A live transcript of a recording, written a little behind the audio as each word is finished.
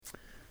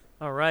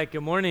All right, good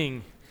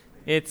morning.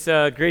 It's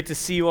great to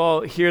see you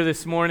all here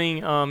this morning.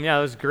 It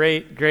was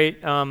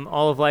great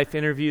All of Life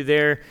interview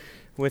there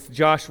with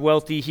Josh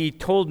Welty. He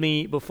told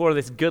me before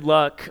this, good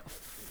luck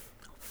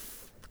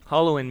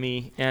following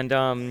me, and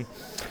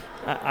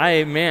I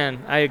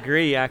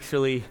agree,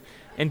 actually.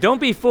 And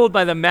don't be fooled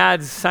by the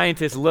mad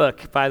scientist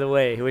look, by the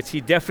way, which he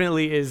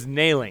definitely is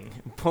nailing,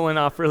 pulling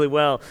off really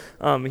well.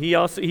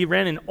 He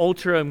ran an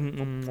ultra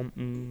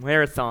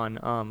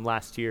marathon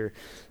last year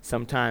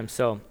sometime,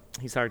 so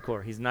he's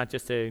hardcore. He's not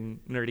just a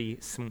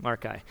nerdy,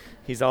 smart guy.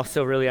 He's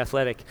also really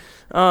athletic.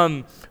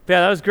 That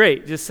was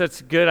great. Just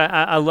such good.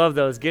 I love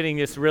those. Getting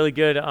this really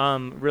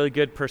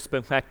good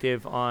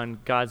perspective on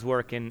God's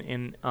work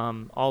in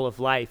all of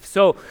life.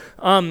 So,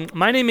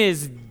 my name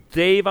is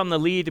Dave. I'm the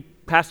lead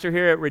pastor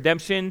here at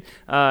Redemption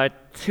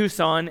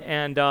Tucson.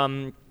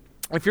 And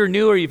if you're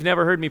new or you've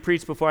never heard me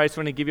preach before, I just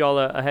want to give you all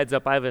a heads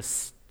up. I have a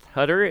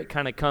stutter. It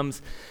kind of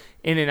comes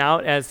in and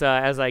out as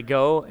I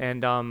go,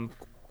 and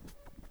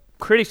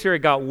pretty sure it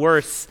got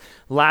worse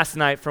last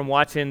night from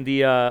watching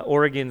the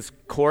Oregon's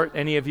court.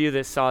 Any of you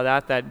that saw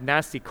that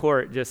nasty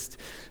court just,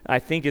 I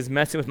think, is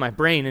messing with my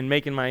brain and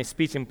making my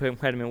speech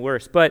impediment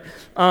worse. But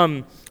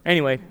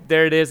anyway,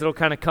 there it is. It'll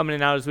kind of come in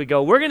and out as we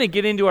go. We're going to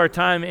get into our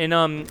time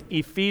in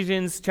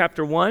Ephesians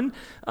chapter 1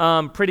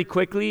 pretty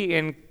quickly,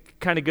 and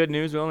kind of good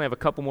news, we only have a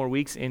couple more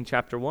weeks in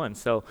chapter 1,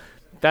 so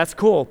that's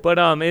cool.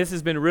 But this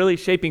has been really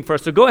shaping for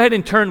us. So go ahead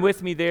and turn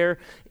with me there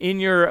in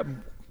your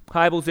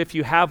Bibles if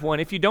you have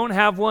one. If you don't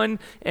have one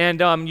and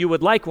you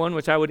would like one,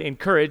 which I would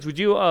encourage, would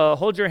you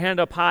hold your hand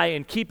up high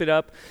and keep it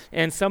up,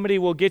 and somebody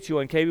will get you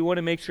one, okay? We want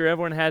to make sure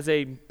everyone has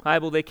a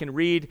Bible they can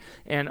read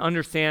and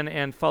understand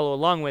and follow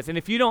along with. And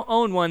if you don't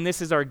own one,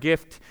 this is our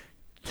gift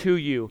to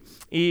you.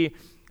 Y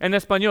en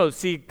español,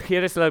 si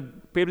quieres la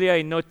Biblia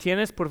y no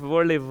tienes, por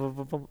favor,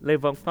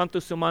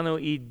 levanta su mano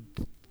y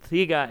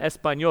diga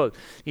español.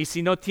 Y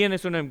si no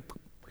tienes una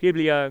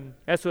Biblia,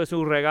 eso es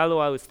un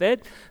regalo a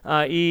usted.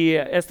 Y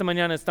esta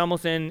mañana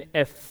estamos en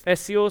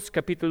Efesios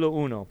capítulo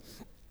 1.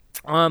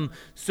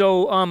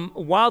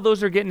 While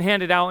those are getting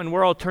handed out and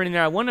we're all turning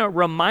there, I want to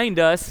remind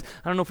us,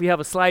 I don't know if we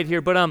have a slide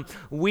here, but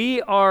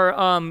we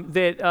are,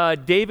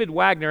 David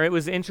Wagner, it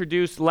was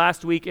introduced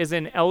last week as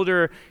an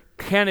elder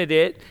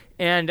candidate,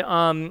 and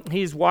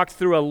he's walked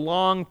through a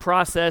long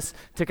process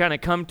to kind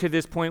of come to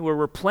this point where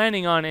we're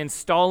planning on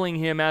installing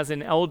him as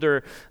an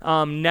elder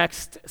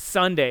next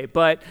Sunday.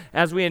 But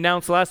as we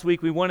announced last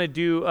week, we want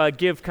to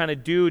give kind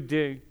of due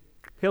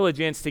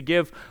diligence to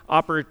give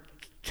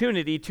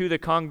opportunity to the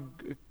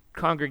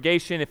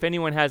congregation. If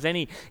anyone has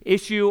any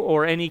issue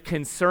or any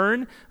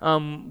concern,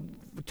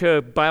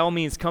 to by all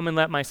means come and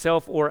let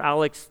myself or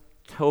Alex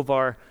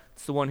Tovar,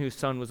 it's the one whose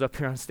son was up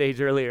here on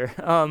stage earlier.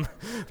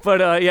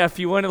 If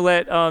you want to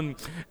let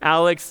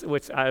Alex,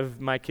 which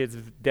my kids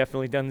have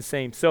definitely done the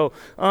same. So,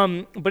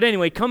 but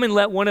anyway, come and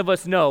let one of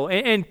us know.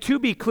 And to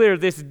be clear,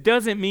 this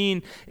doesn't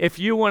mean if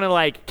you want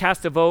to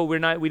cast a vote,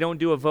 we don't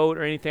do a vote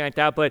or anything like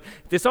that. But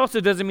this also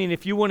doesn't mean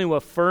if you want to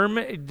affirm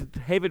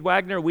David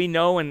Wagner, we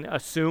know and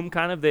assume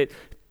kind of that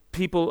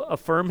people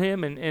affirm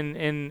him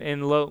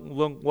and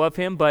love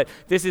him. But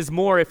this is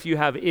more if you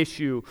have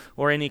issue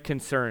or any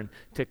concern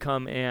to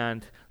come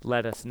and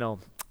let us know.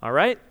 All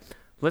right?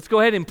 Let's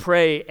go ahead and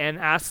pray and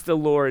ask the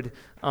Lord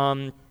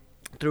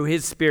through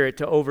His Spirit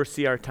to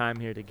oversee our time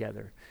here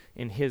together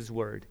in His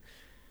Word.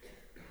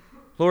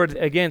 Lord,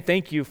 again,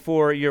 thank you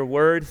for your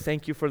word.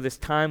 Thank you for this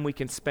time we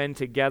can spend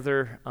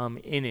together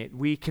in it.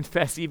 We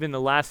confess even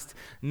the last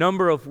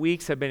number of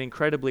weeks have been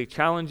incredibly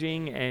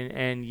challenging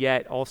and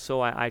yet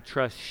also, I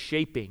trust,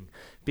 shaping,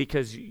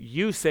 because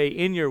you say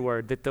in your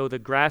word that though the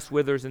grass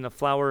withers and the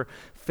flower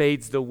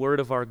fades, the word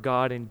of our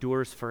God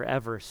endures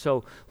forever.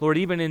 So, Lord,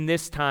 even in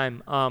this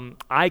time,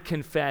 I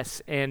confess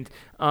and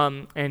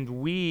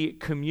we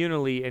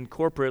communally and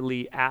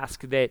corporately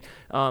ask that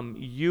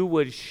you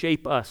would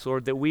shape us,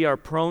 Lord, that we are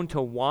prone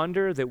to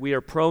wander, that we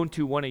are prone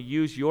to want to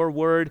use your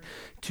word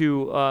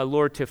to,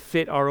 Lord, to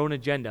fit our own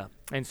agenda.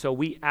 And so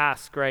we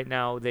ask right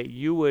now that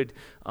you would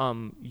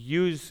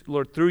use,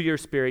 Lord, through your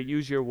Spirit,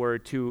 use your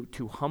word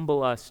to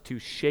humble us, to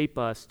shape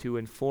us, to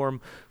inform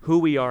who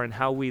we are and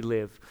how we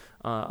live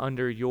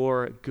under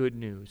your good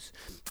news.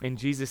 In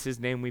Jesus'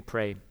 name we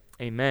pray.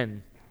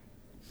 Amen.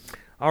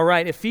 All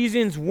right,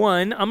 Ephesians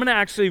 1, I'm going to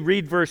actually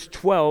read verse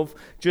 12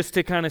 just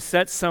to kind of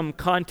set some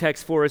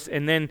context for us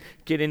and then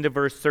get into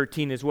verse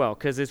 13 as well,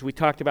 because as we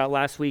talked about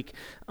last week,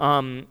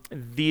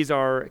 these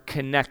are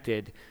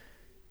connected.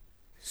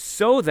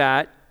 So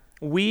that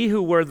we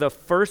who were the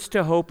first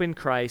to hope in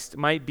Christ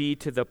might be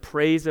to the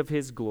praise of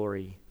His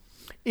glory.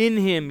 In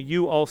Him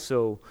you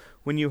also,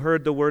 when you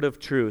heard the word of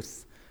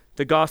truth,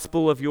 the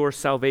gospel of your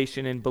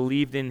salvation, and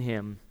believed in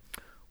Him,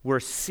 were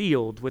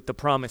sealed with the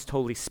promised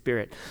Holy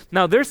Spirit.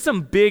 Now there's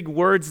some big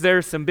words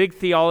there, some big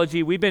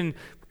theology. We've been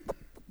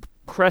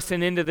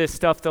pressing into this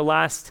stuff the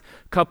last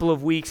couple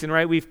of weeks,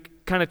 and we've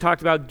kind of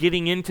talked about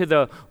getting into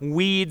the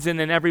weeds, and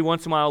then every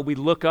once in a while we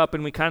look up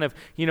and we kind of,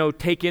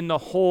 take in the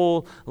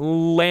whole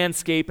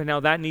landscape and how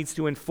that needs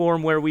to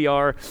inform where we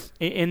are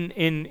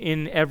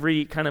in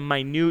every kind of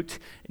minute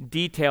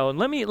detail. And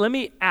let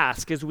me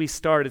ask as we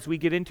start, as we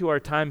get into our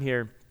time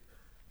here,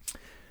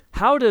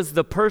 how does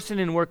the person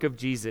and work of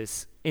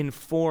Jesus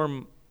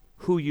inform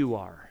who you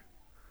are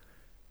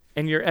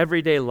and your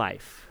everyday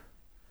life?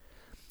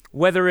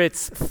 Whether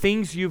it's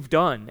things you've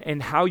done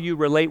and how you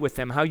relate with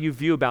them, how you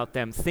view about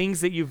them,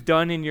 things that you've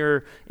done in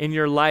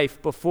your life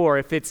before,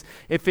 if it's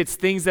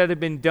things that have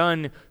been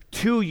done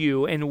to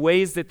you in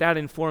ways that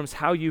informs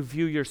how you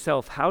view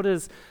yourself, how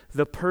does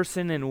the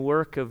person and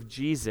work of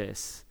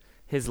Jesus,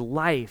 his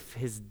life,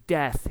 his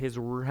death, his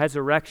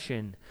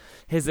resurrection,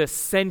 his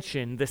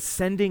ascension, the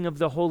sending of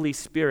the Holy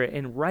Spirit,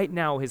 and right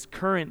now his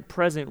current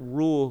present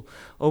rule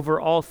over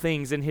all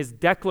things, and his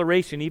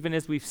declaration, even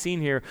as we've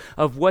seen here,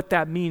 of what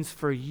that means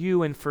for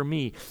you and for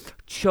me,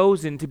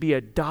 chosen to be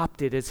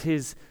adopted as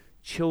his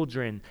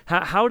children.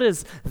 How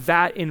does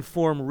that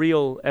inform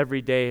real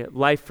everyday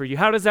life for you?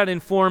 How does that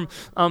inform,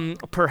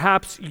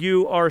 perhaps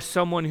you are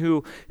someone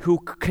who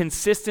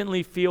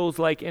consistently feels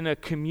like in a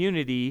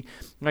community,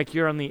 like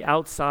you're on the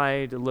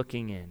outside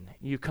looking in.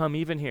 You come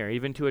even here,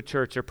 even to a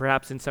church, or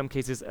perhaps in some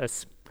cases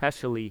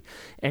especially,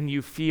 and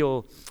you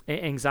feel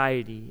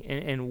anxiety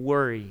and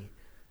worry,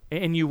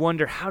 and you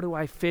wonder, how do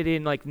I fit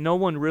in? Like no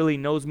one really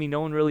knows me,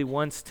 no one really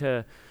wants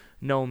to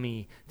know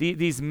me.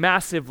 These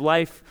massive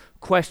life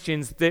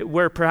questions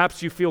where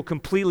perhaps you feel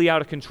completely out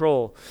of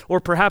control, or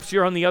perhaps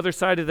you're on the other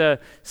side of the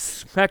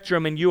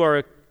spectrum and you are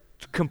a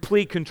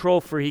complete control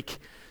freak,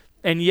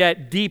 and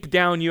yet deep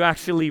down you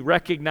actually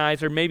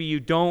recognize, or maybe you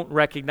don't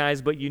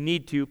recognize, but you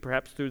need to,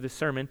 perhaps through the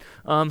sermon,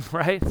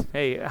 right?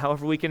 Hey,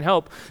 however we can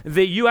help,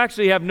 that you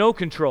actually have no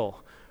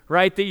control.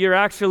 Right? That you're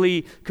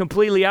actually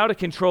completely out of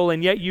control,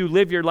 and yet you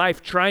live your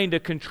life trying to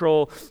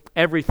control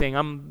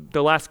everything.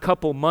 The last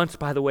couple months,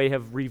 by the way,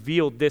 have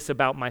revealed this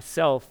about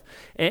myself,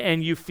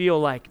 and you feel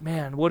like,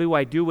 man, what do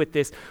I do with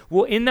this?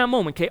 Well, in that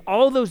moment, okay,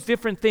 all those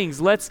different things,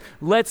 let's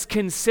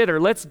consider,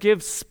 let's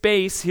give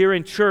space here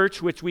in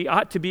church, which we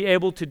ought to be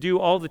able to do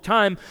all the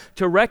time,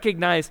 to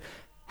recognize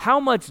how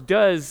much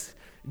does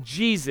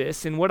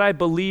Jesus and what I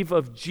believe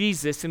of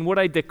Jesus and what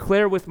I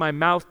declare with my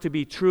mouth to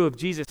be true of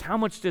Jesus, how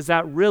much does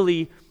that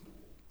really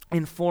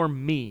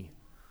inform me,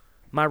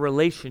 my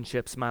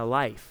relationships, my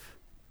life?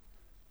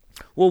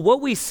 Well,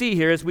 what we see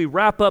here as we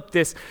wrap up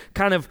this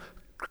kind of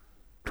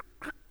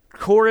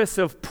chorus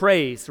of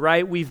praise,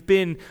 right? We've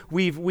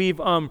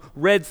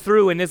read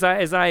through, and as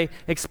I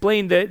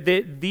explained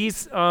that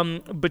these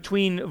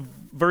between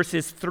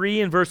verses 3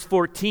 and verse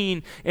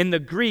 14 in the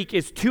Greek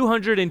is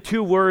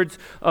 202 words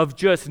of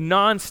just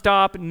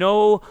nonstop,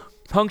 no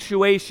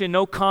punctuation,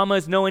 no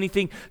commas, no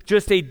anything,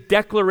 just a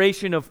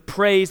declaration of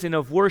praise and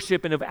of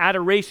worship and of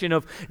adoration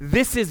of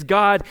this is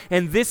God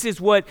and this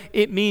is what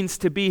it means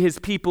to be his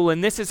people,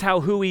 and this is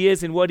how who he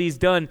is and what he's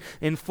done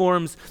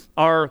informs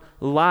our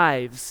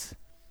lives.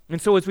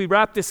 And so as we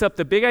wrap this up,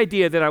 the big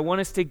idea that I want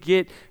us to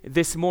get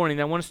this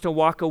morning, I want us to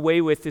walk away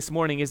with this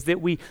morning, is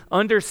that we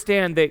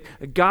understand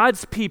that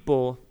God's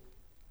people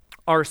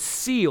are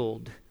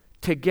sealed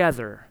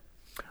together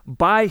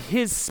by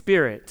his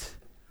Spirit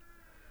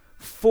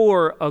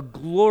for a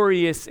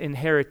glorious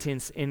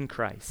inheritance in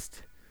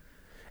Christ.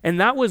 And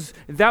that was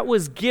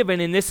given,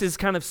 and this is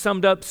kind of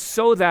summed up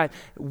so that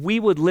we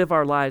would live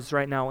our lives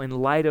right now in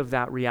light of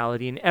that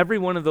reality. And every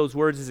one of those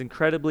words is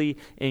incredibly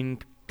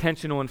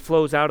intentional and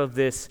flows out of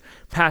this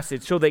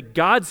passage, so that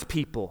God's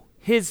people,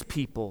 his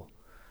people,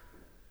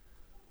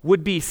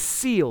 would be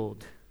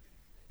sealed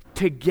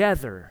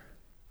together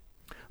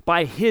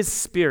by his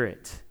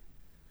Spirit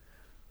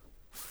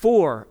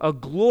for a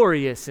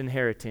glorious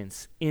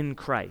inheritance in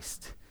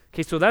Christ.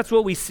 Okay, so that's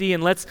what we see,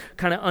 and let's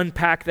kind of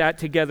unpack that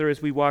together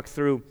as we walk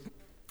through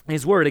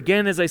his word.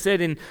 Again, as I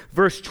said in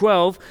verse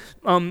 12,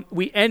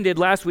 we ended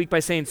last week by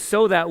saying,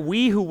 so that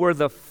we who were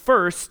the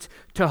first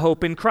to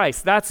hope in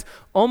Christ. That's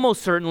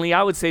almost certainly,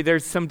 I would say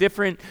there's some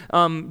different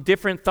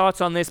thoughts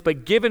on this,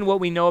 but given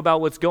what we know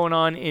about what's going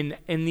on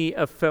in the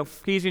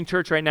Ephesian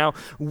church right now,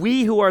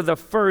 we who are the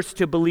first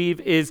to believe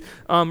is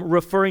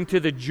referring to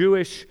the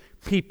Jewish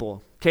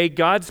people. Okay,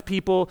 God's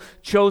people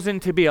chosen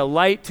to be a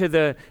light to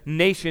the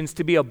nations,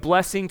 to be a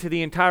blessing to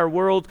the entire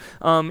world.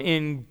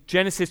 In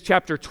Genesis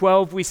chapter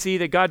 12, we see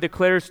that God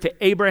declares to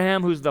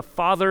Abraham, who's the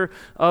father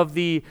of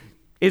the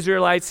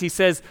Israelites, he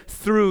says,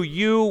 through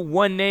you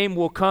one name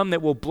will come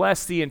that will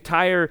bless the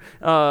entire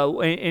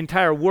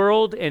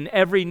world, and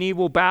every knee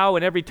will bow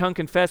and every tongue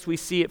confess. We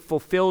see it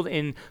fulfilled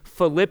in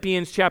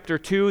Philippians chapter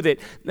 2 that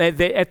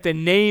at the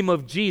name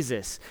of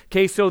Jesus.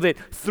 Okay, so that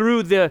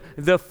through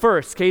the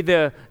first, okay,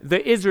 the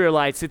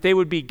Israelites, that they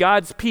would be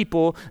God's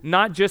people,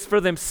 not just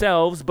for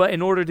themselves, but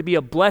in order to be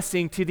a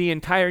blessing to the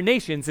entire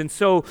nations. And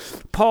so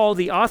Paul,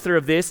 the author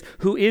of this,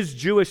 who is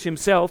Jewish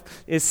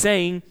himself, is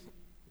saying,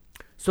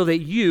 so that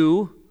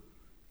you,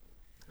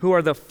 who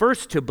are the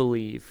first to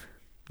believe,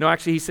 No,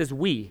 actually, he says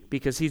we,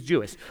 because he's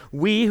Jewish.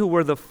 We who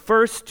were the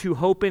first to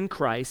hope in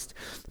Christ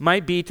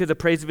might be to the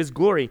praise of his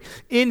glory.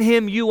 In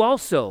him you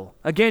also.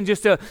 Again,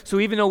 so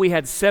even though we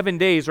had 7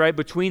 days, right,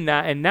 between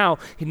that and now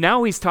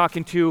he's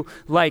talking to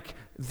like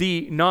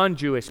the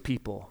non-Jewish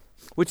people,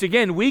 which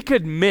again, we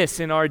could miss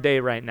in our day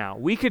right now.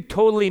 We could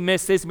totally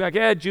miss this and be like,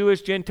 yeah,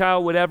 Jewish,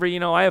 Gentile, whatever.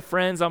 I have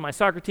friends on my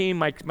soccer team.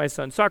 My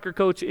son's soccer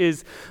coach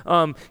is,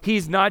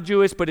 he's not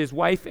Jewish, but his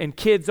wife and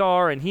kids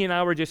are, and he and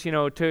I were just,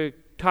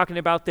 talking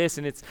about this,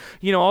 and it's,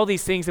 all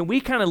these things, and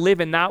we kind of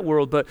live in that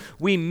world, but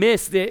we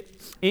miss that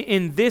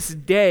in this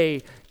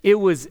day, it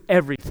was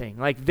everything.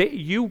 Like,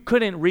 you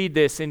couldn't read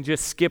this and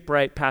just skip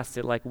right past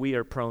it like we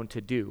are prone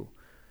to do.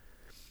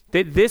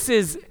 That this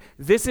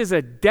is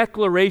a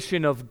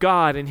declaration of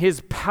God and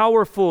his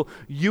powerful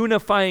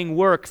unifying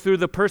work through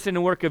the person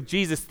and work of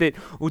Jesus, that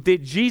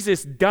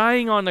Jesus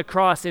dying on the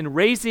cross and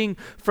raising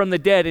from the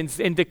dead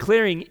and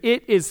declaring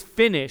it is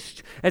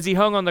finished as he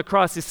hung on the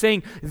cross is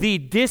saying the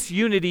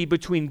disunity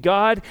between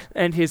God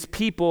and his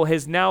people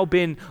has now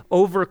been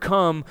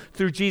overcome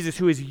through Jesus,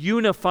 who is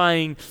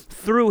unifying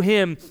through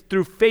him,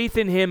 through faith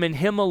in him and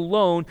him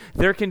alone.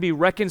 There can be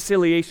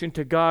reconciliation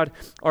to God,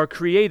 our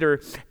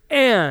Creator,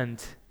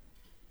 and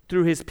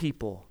through his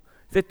people.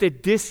 That the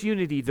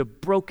disunity, the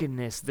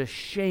brokenness, the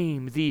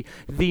shame,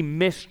 the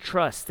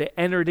mistrust that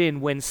entered in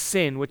when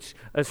sin, which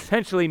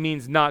essentially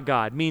means not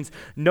God, means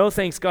no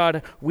thanks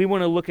God, we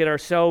want to look at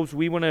ourselves,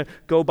 we want to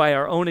go by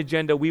our own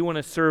agenda, we want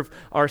to serve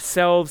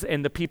ourselves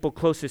and the people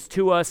closest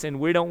to us, and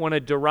we don't want to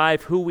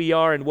derive who we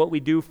are and what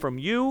we do from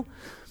you.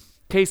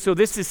 Okay, so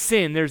this is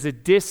sin. There's a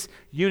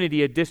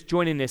disunity, a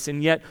disjointedness,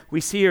 and yet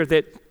we see here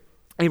that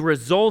a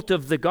result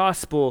of the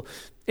gospel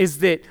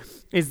is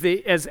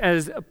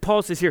as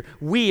Paul says here,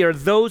 we are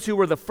those who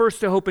were the first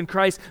to hope in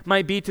Christ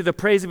might be to the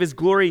praise of his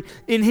glory.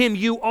 In him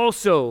you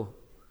also.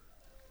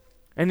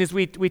 And as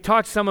we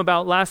talked some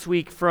about last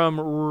week from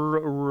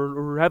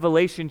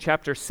Revelation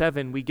chapter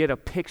 7, we get a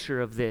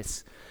picture of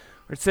this.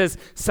 It says,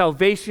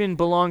 salvation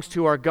belongs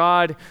to our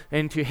God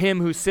and to him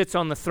who sits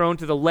on the throne,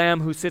 to the Lamb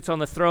who sits on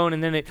the throne.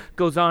 And then it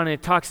goes on and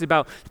it talks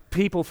about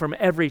people from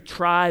every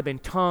tribe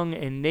and tongue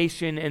and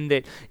nation, and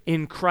that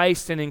in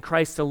Christ and in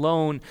Christ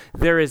alone,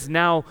 there is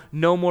now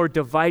no more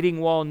dividing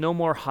wall, no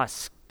more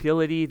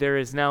hostility. There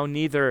is now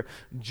neither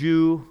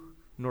Jew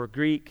nor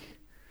Greek.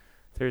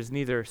 There is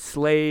neither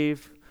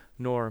slave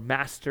nor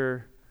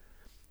master.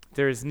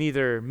 There is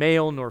neither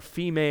male nor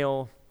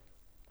female.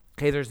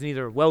 Okay, there's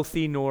neither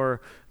wealthy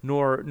nor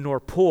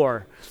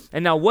poor.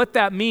 And now what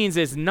that means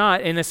is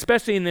not, and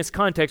especially in this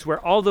context where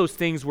all those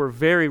things were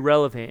very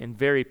relevant and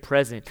very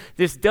present,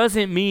 this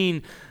doesn't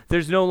mean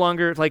there's no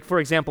longer, like,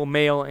 for example,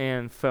 male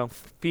and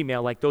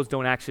female, like those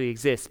don't actually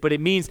exist. But it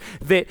means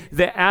that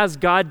as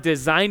God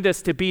designed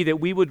us to be, that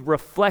we would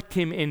reflect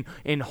him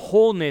in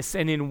wholeness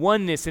and in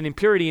oneness and in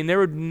purity, and there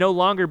would no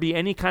longer be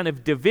any kind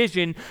of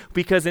division,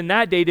 because in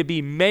that day to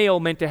be male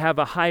meant to have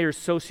a higher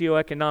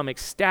socioeconomic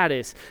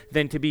status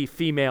than to be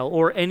female,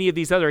 or any of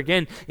these other,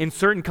 again, in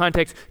certain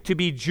contexts, to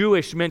be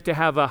Jewish meant to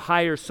have a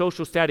higher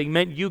social status,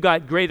 meant you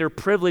got greater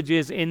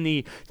privileges in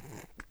the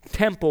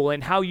temple,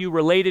 and how you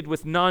related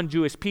with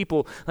non-Jewish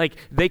people, like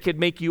they could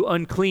make you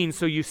unclean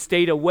so you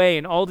stayed away,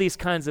 and all these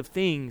kinds of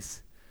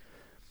things.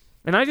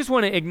 And I just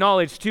want to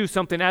acknowledge too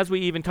something as we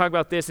even talk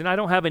about this, and I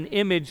don't have an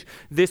image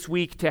this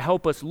week to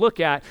help us look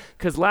at,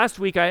 because last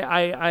week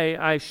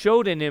I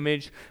showed an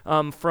image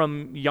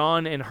from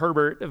Jan and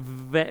Herbert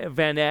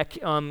Van Eck,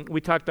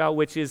 we talked about,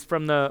 which is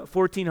from the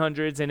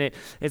 1400s, and it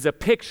is a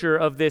picture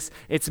of this.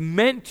 It's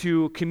meant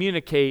to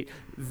communicate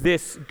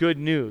this good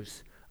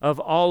news of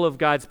all of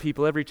God's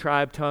people, every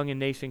tribe, tongue, and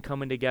nation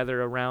coming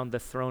together around the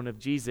throne of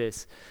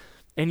Jesus.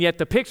 And yet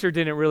the picture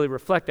didn't really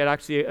reflect that.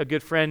 Actually, a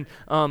good friend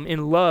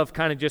in love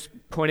kind of just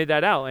pointed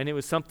that out, and it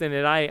was something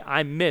that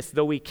I missed,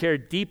 though we care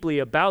deeply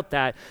about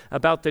that,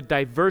 about the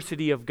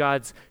diversity of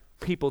God's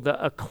people, the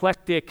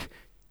eclectic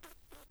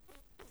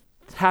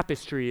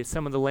tapestry is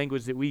some of the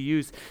language that we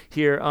use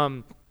here,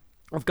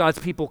 of God's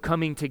people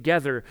coming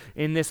together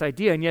in this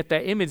idea, and yet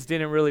that image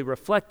didn't really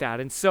reflect that.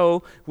 And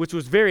so, which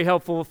was very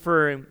helpful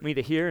for me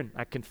to hear, and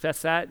I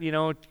confess that,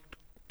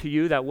 to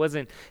you, that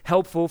wasn't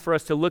helpful for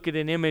us to look at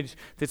an image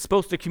that's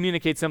supposed to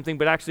communicate something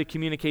but actually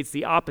communicates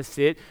the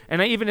opposite.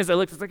 And even as I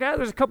looked, it's like,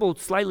 there's a couple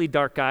slightly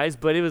dark guys,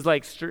 but it was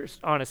like,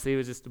 honestly, it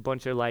was just a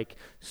bunch of like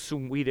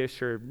Swedish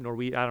or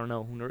Norwegian, I don't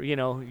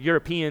know,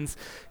 Europeans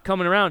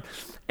coming around.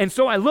 And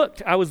so I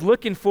was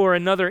looking for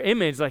another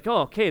image, like,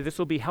 oh, okay, this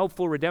will be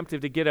helpful,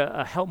 redemptive, to get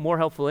a more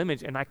helpful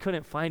image, and I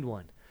couldn't find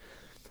one.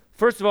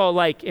 First of all,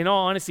 like, in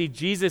all honesty,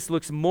 Jesus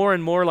looks more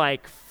and more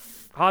like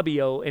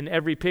Fabio in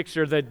every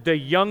picture, the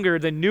younger,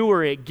 the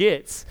newer it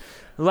gets.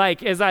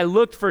 Like, as I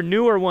looked for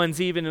newer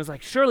ones even, it was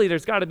like, surely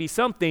there's got to be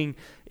something.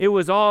 It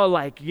was all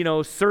like,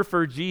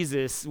 surfer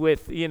Jesus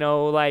with,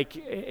 like,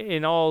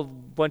 in all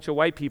bunch of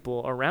white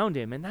people around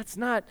him. And that's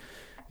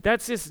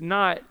just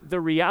not the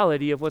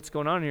reality of what's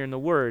going on here in the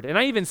Word. And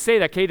I even say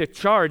that, okay, to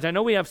charge. I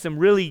know we have some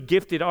really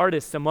gifted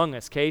artists among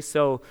us, okay?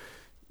 So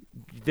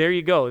there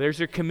you go. There's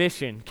your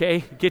commission,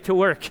 okay? Get to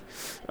work.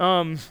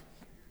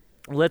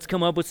 Let's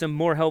come up with some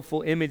more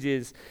helpful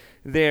images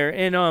there.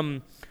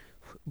 And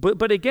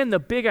but again, the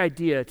big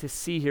idea to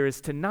see here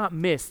is to not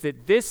miss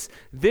that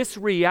this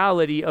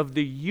reality of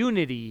the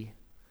unity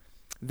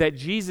that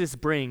Jesus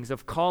brings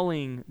of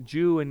calling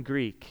Jew and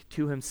Greek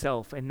to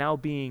himself and now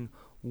being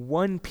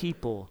one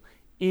people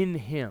in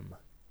him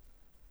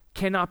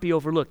cannot be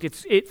overlooked.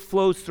 It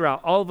flows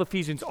throughout all of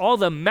Ephesians, all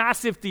the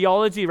massive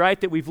theology, right,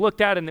 that we've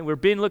looked at and that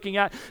we've been looking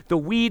at, the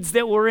weeds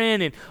that we're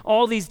in, and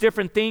all these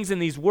different things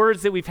and these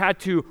words that we've had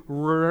to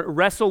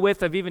wrestle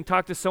with. I've even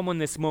talked to someone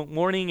this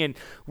morning, and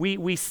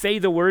we say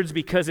the words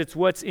because it's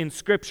what's in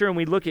Scripture, and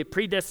we look at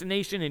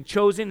predestination and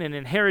chosen and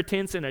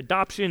inheritance and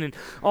adoption and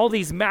all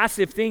these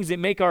massive things that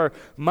make our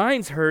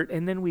minds hurt,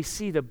 and then we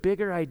see the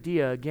bigger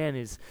idea, again,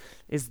 is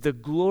the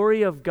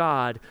glory of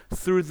God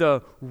through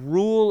the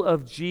rule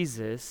of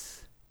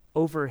Jesus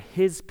over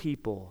his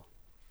people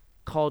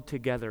called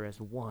together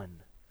as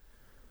one.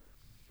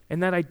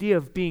 And that idea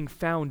of being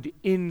found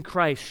in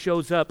Christ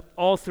shows up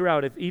all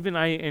throughout it. Even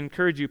I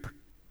encourage you,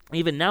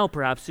 even now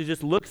perhaps, to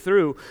just look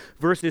through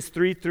verses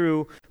 3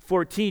 through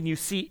 14. You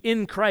see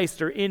in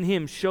Christ or in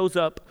him shows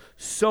up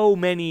so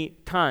many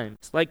times,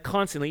 like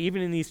constantly,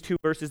 even in these two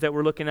verses that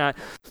we're looking at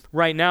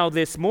right now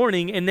this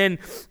morning. And then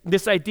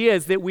this idea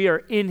is that we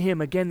are in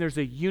him. Again, there's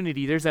a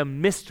unity, there's a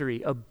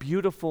mystery, a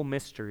beautiful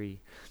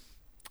mystery,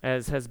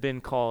 as has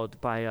been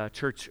called by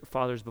church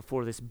fathers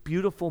before, this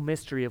beautiful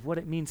mystery of what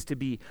it means to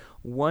be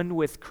one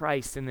with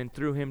Christ and then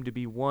through him to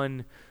be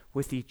one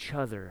with each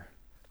other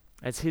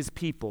as his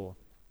people.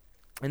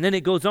 And then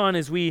it goes on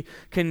as we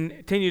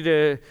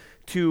continue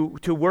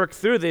to work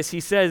through this. He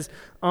says,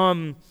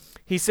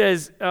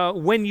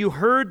 when you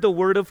heard the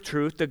word of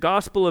truth, the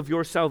gospel of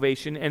your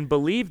salvation, and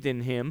believed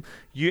in him,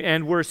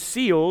 and were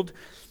sealed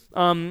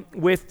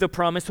with the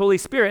promised Holy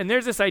Spirit. And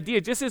there's this idea,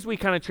 just as we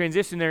kind of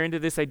transition there into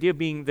this idea of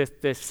being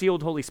the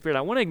sealed Holy Spirit,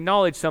 I want to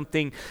acknowledge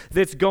something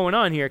that's going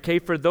on here, okay?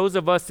 For those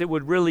of us that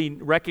would really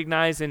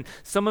recognize, and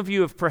some of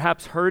you have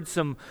perhaps heard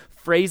some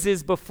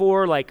phrases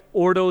before, like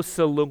ordo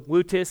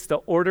salutis, the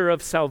order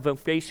of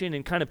salvation,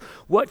 and kind of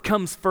what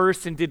comes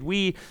first, and did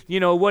we,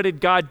 what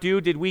did God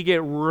do? Did we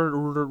get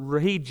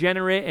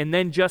regenerate and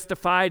then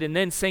justified and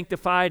then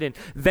sanctified and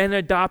then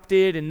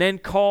adopted and then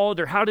called,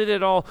 or how did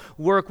it all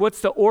work?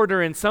 What's the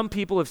order? And some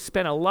people have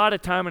spent a lot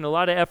of time and a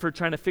lot of effort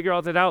trying to figure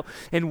all that out.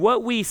 And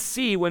what we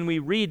see when we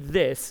read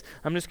this,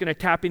 I'm just going to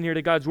tap in here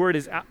to God's word,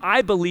 is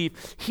I believe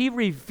he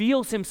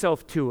reveals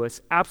himself to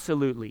us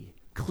absolutely,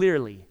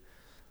 clearly.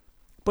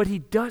 But he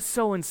does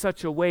so in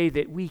such a way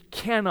that we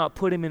cannot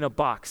put him in a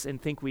box and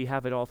think we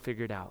have it all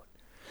figured out.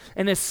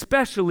 And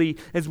especially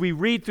as we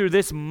read through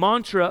this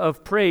mantra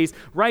of praise,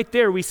 right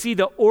there we see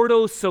the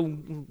ordo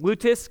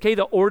salutis, okay,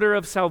 the order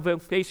of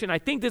salvation. I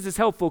think this is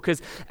helpful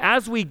because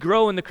as we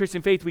grow in the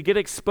Christian faith, we get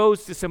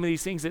exposed to some of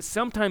these things that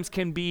sometimes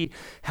can be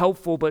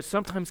helpful, but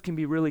sometimes can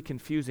be really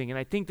confusing. And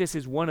I think this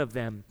is one of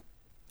them.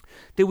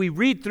 That we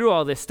read through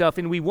all this stuff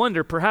and we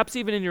wonder, perhaps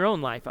even in your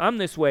own life, I'm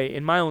this way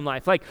in my own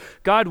life, like,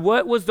 God,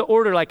 what was the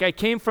order? Like, I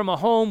came from a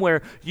home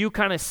where you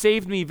kind of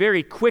saved me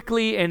very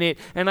quickly, and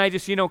I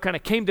just, kind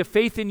of came to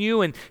faith in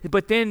you,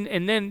 but then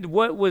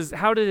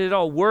how did it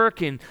all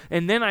work? And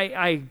then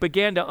I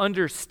began to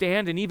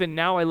understand, and even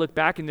now I look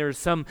back and there's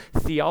some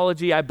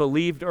theology I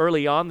believed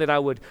early on that I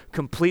would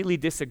completely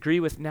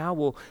disagree with now.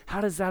 Well, how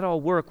does that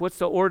all work? What's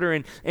the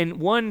order? And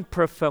one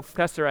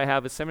professor I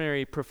have, a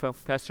seminary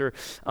professor,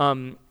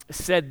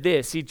 said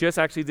this. He just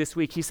actually this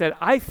week, he said,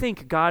 I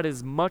think God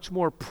is much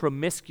more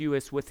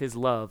promiscuous with his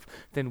love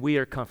than we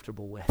are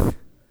comfortable with.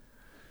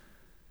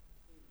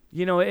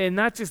 And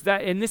not just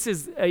that, and this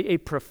is a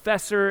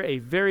professor, a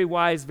very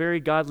wise,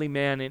 very godly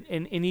man,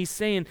 and he's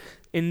saying,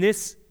 in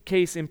this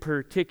case in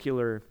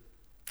particular,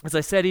 as I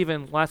said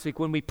even last week,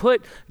 when we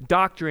put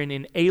doctrine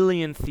in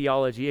alien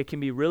theology, it can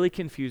be really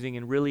confusing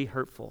and really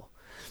hurtful.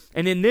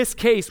 And in this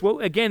case, well,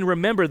 again,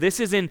 remember, this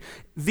is in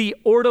the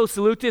ordo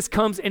salutis,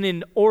 comes in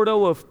an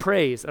ordo of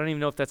praise. I don't even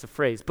know if that's a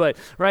phrase, but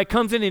right,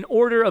 comes in an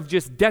order of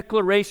just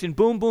declaration.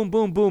 Boom, boom,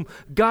 boom, boom.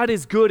 God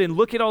is good, and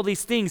look at all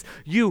these things.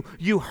 You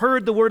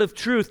heard the word of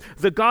truth,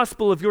 the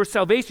gospel of your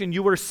salvation.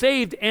 You were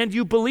saved, and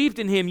you believed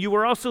in him. You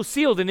were also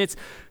sealed. And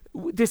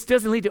this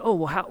doesn't lead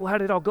to, how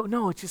did it all go?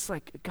 No, it's just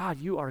like, God,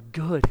 you are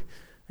good.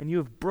 And you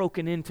have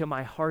broken into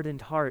my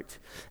hardened heart,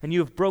 and you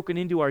have broken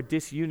into our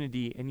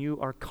disunity, and you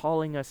are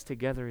calling us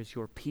together as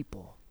your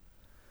people.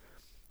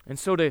 And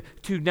so to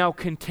now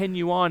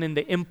continue on in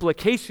the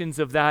implications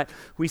of that,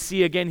 we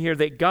see again here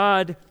that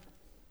God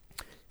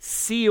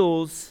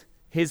seals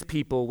his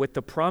people with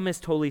the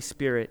promised Holy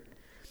Spirit.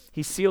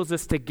 He seals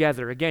us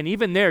together. Again,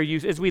 even there,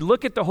 as we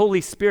look at the Holy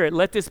Spirit,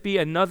 let this be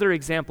another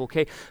example,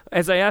 okay?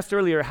 As I asked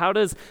earlier, how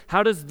does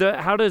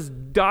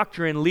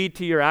doctrine lead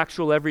to your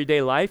actual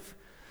everyday life?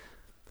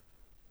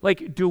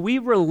 Like, do we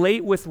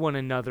relate with one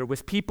another,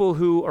 with people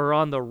who are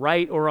on the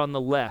right or on the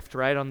left,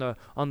 right? On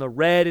the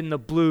red and the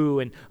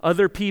blue, and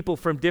other people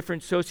from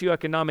different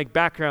socioeconomic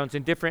backgrounds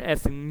and different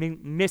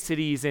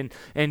ethnicities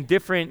and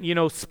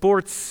different,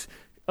 sports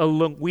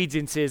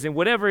allegiances and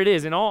whatever it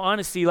is. In all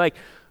honesty, like,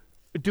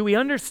 do we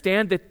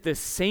understand that the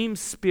same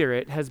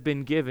Spirit has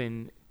been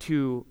given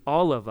to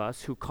all of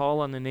us who call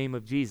on the name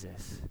of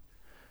Jesus?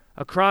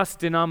 Across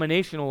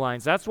denominational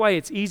lines. That's why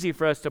it's easy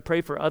for us to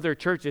pray for other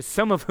churches,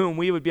 some of whom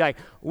we would be like,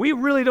 we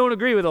really don't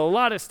agree with a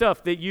lot of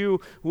stuff that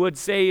you would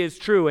say is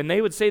true. And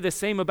they would say the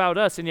same about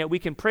us, and yet we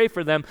can pray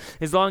for them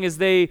as long as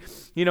they,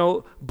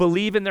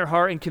 believe in their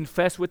heart and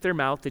confess with their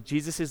mouth that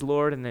Jesus is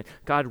Lord and that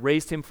God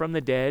raised him from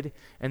the dead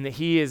and that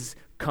he is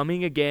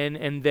coming again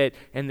and that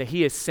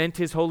he has sent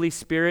his Holy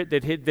Spirit,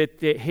 that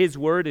his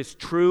word is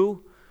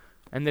true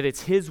and that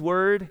it's his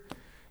word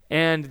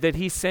and that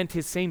he sent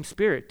his same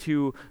Spirit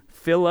to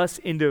fill us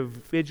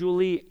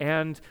individually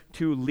and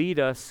to lead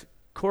us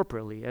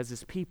corporately as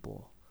his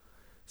people.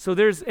 So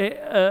there's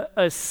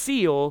a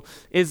seal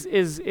is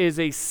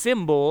a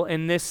symbol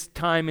in this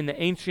time in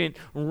the ancient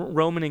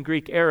Roman and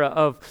Greek era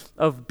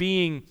of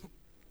being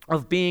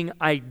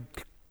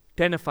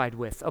identified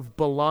with, of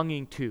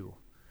belonging to.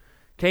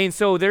 Okay, and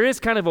so there is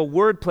kind of a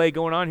wordplay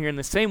going on here in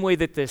the same way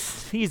that the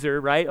Caesar,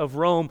 right, of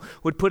Rome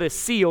would put a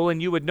seal and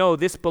you would know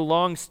this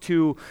belongs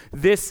to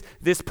this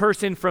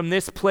person from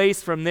this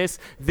place, from this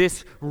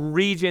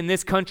region,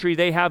 this country.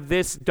 They have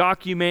this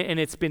document and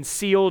it's been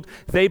sealed.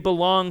 They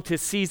belong to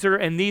Caesar,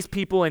 and these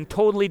people in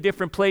totally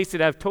different places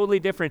that have totally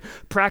different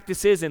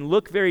practices and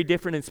look very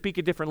different and speak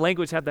a different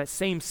language have that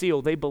same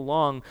seal. They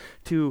belong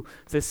to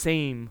the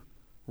same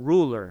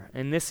ruler.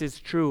 And this is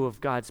true of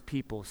God's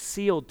people,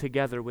 sealed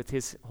together with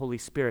his Holy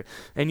Spirit.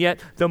 And yet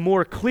the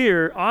more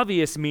clear,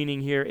 obvious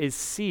meaning here is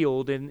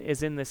sealed and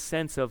is in the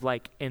sense of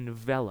like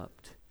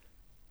enveloped,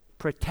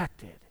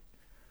 protected.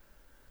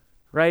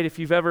 Right? If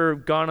you've ever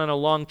gone on a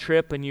long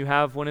trip and you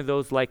have one of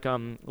those like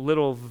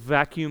little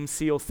vacuum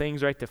seal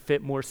things, right, to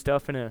fit more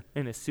stuff in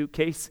a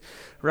suitcase,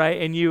 right?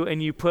 And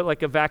you put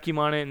like a vacuum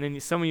on it, and then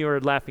some of you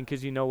are laughing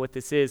because you know what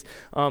this is.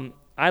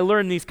 I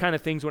learned these kind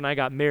of things when I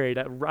got married.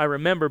 I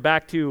remember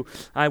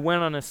I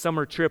went on a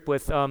summer trip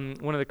with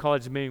one of the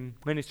college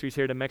ministries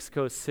here to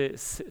Mexico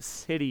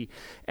City,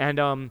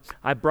 and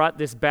I brought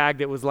this bag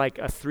that was like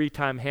a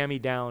 3-time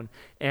hand-me-down,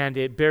 and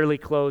it barely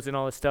closed and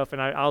all this stuff,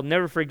 and I'll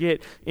never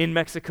forget in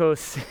Mexico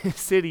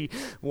City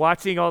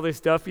watching all this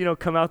stuff,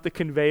 come out the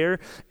conveyor,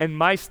 and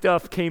my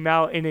stuff came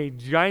out in a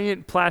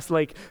giant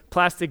plastic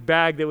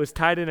bag that was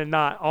tied in a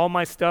knot, all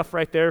my stuff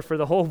right there for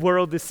the whole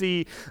world to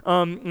see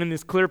in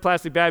this clear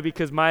plastic bag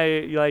because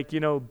my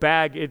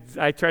bag,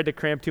 I tried to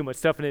cram too much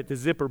stuff in it. The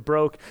zipper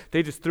broke.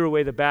 They just threw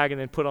away the bag and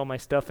then put all my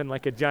stuff in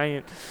like a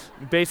giant,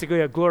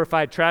 basically a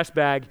glorified trash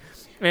bag.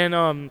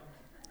 And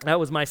that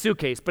was my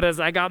suitcase. But as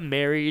I got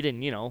married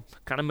and,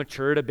 kind of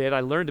matured a bit, I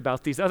learned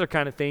about these other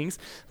kind of things,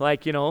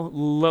 like,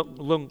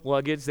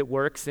 luggage that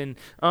works. And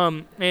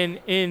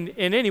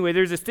anyway,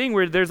 there's this thing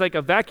where there's like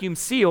a vacuum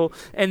seal.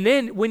 And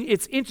then when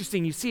it's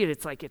interesting, you see it,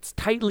 it's like it's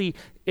tightly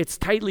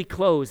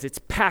closed. It's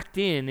packed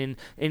in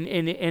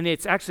and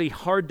it's actually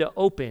hard to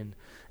open.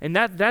 And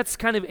that's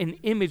kind of an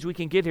image we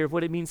can get here of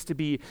what it means to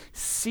be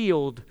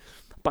sealed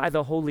by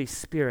the Holy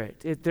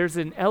Spirit. There's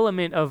an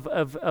element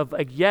of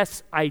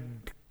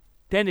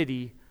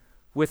identity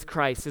with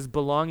Christ as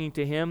belonging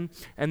to him,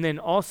 and then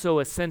also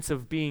a sense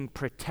of being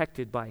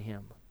protected by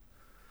him,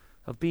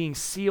 of being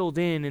sealed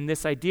in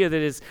this idea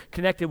that is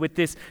connected with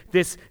this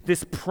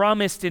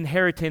promised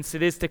inheritance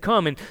that is to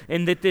come,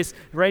 and that this,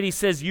 right, he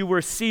says, you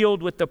were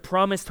sealed with the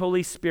promised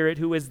Holy Spirit,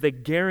 who is the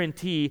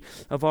guarantee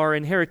of our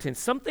inheritance.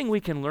 Something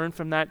we can learn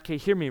from that. Okay,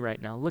 hear me right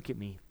now. Look at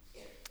me.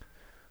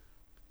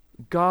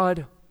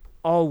 God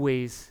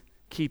always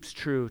keeps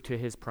true to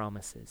his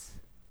promises.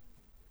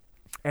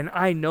 And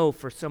I know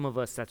for some of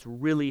us that's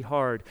really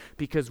hard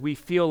because we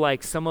feel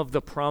like some of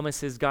the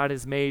promises God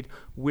has made,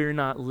 we're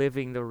not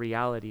living the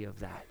reality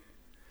of that.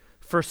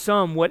 For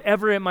some,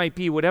 whatever it might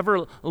be,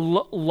 whatever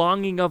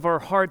longing of our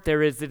heart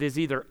there is that is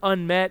either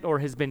unmet or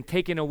has been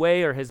taken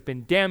away or has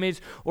been damaged,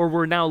 or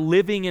we're now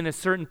living in a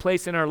certain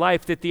place in our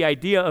life, that the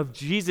idea of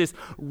Jesus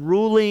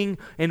ruling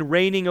and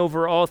reigning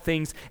over all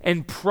things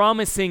and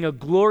promising a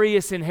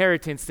glorious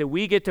inheritance that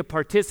we get to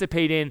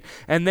participate in,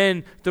 and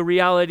then the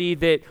reality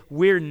that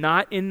we're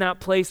not in that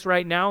place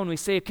right now, and we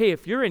say, okay,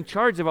 if you're in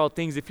charge of all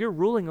things, if you're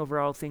ruling over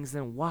all things,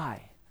 then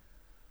why?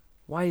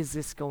 Why is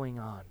this going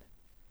on?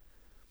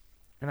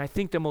 And I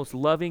think the most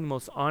loving,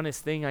 most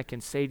honest thing I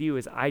can say to you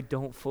is I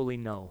don't fully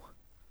know.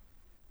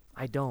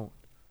 I don't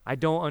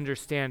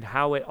understand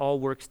how it all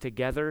works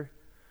together.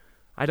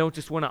 I don't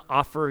just want to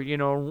offer,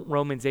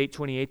 Romans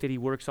 8:28, that he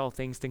works all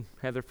things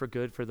together for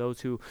good for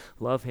those who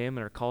love him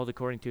and are called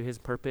according to his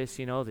purpose,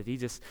 that he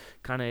just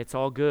it's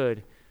all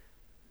good.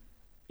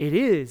 It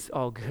is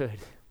all good,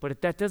 but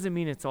that doesn't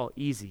mean it's all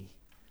easy.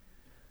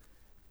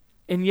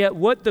 And yet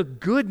what the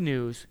good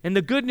news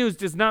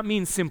does not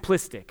mean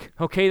simplistic,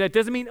 okay? That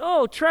doesn't mean,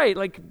 trite,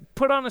 like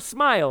put on a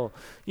smile,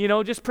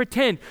 just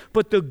pretend.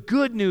 But the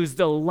good news,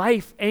 the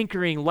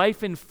life-anchoring,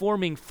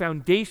 life-informing,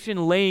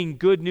 foundation-laying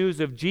good news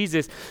of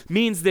Jesus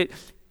means that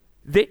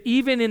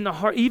even in the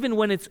heart, even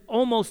when it's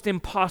almost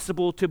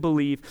impossible to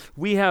believe,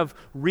 we have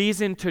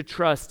reason to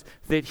trust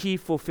that he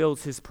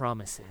fulfills his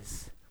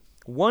promises.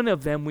 One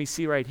of them we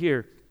see right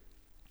here.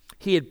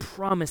 He had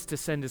promised to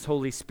send his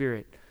Holy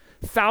Spirit.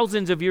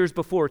 Thousands of years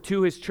before,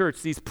 to his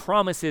church, these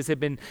promises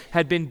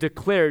had been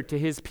declared to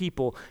his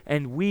people,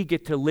 and we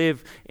get to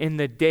live in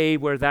the day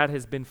where that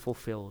has been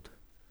fulfilled.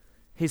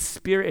 His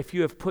Spirit, if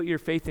you have put your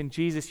faith in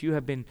Jesus, you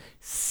have been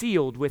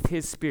sealed with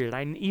his Spirit.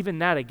 Even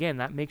that, again,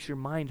 that makes your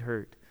mind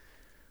hurt.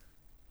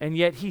 And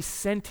yet he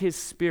sent his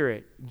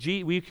Spirit.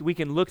 We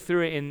can look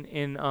through it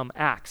in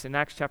Acts. In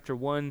Acts chapter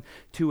 1,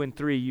 2, and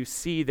 3, you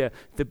see the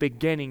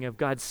beginning of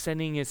God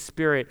sending his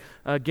Spirit.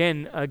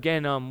 Again,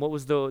 what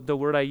was the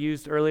word I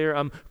used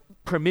earlier?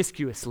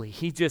 Promiscuously.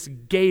 He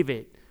just gave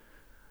it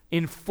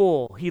in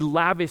full. He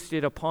lavished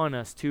it upon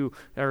us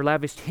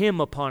lavished him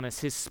upon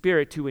us, his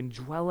Spirit, to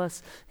indwell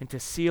us and to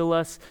seal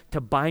us,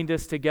 to bind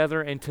us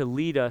together and to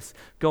lead us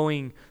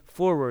going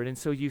forward. And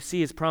so you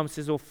see his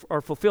promises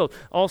are fulfilled.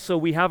 Also,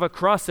 we have a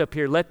cross up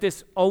here. Let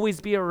this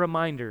always be a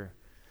reminder.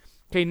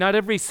 Okay, not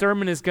every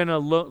sermon is going to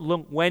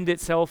lend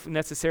itself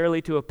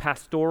necessarily to a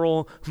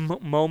pastoral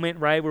moment,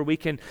 right, where we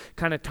can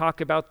kind of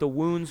talk about the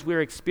wounds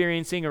we're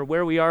experiencing or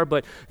where we are,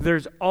 but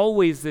there's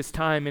always this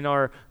time in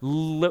our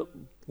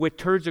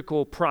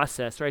liturgical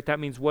process, right? That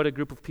means what a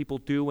group of people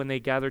do when they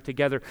gather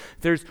together.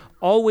 There's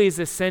always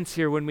a sense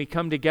here when we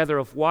come together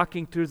of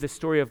walking through the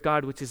story of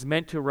God, which is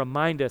meant to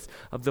remind us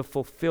of the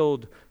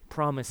fulfilled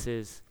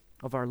promises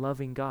of our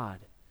loving God.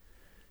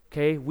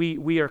 Okay,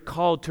 we are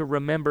called to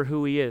remember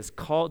who he is.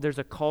 There's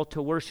a call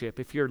to worship.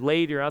 If you're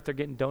late, you're out there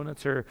getting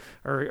donuts or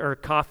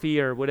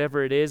coffee or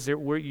whatever it is,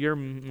 you're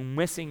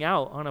missing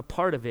out on a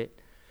part of it.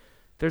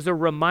 There's a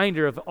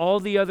reminder of all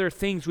the other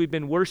things we've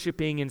been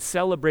worshiping and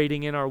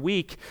celebrating in our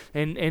week.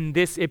 And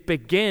it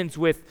begins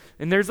with,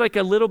 and there's like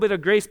a little bit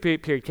of grace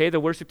period, okay? The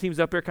worship team's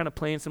up here kind of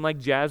playing some like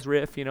jazz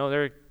riff,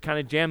 they're kind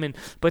of jamming.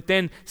 But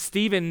then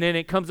then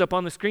it comes up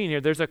on the screen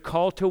here. There's a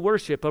call to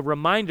worship, a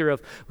reminder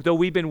of, though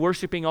we've been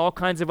worshiping all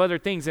kinds of other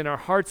things and our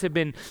hearts have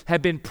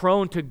been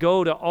prone to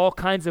go to all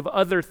kinds of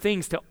other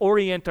things to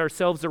orient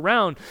ourselves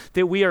around,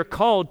 that we are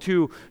called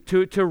to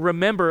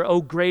remember, oh,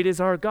 great is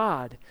our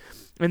God.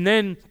 And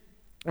then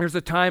there's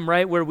a time,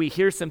 right, where we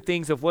hear some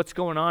things of what's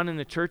going on in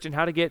the church and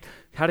how to get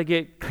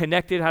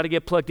connected, how to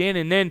get plugged in.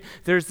 And then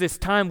there's this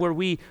time where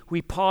we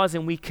pause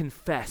and we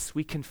confess.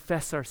 We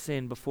confess our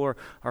sin before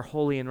our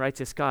holy and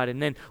righteous God.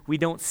 And then we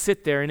don't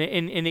sit there, and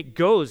it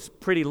goes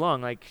pretty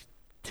long, like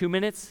 2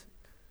 minutes,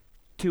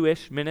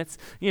 2-ish minutes.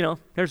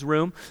 There's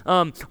room.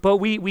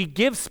 But we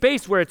give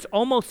space where it's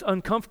almost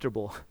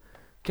uncomfortable.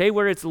 Okay,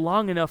 where it's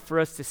long enough for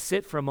us to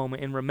sit for a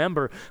moment and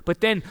remember, but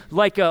then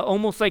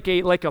almost like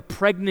a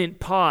pregnant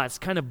pause,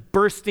 kind of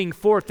bursting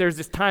forth. There's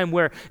this time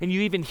where, and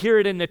you even hear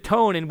it in the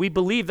tone, and we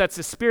believe that's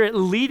the Spirit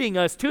leading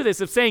us to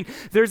this, of saying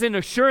there's an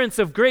assurance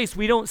of grace.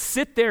 We don't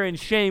sit there in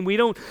shame. We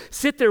don't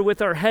sit there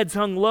with our heads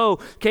hung low.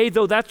 Okay,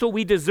 though that's what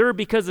we deserve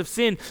because of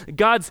sin.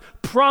 God's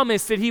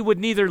promise that he would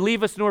neither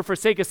leave us nor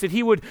forsake us, that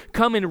he would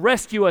come and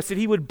rescue us, that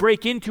he would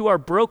break into our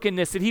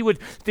brokenness, that he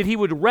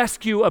would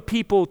rescue a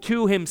people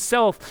to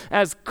himself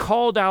as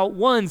called out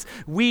ones.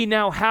 We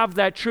now have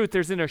that truth.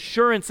 There's an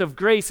assurance of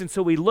grace, and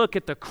so we look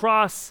at the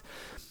cross,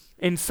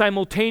 and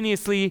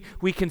simultaneously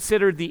we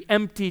consider the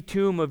empty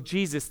tomb of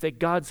Jesus, that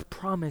God's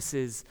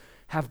promises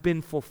have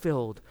been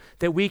fulfilled,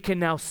 that we can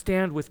now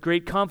stand with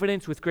great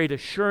confidence, with great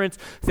assurance,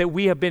 that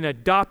we have been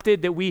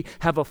adopted, that we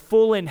have a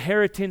full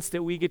inheritance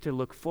that we get to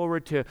look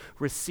forward to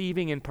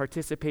receiving and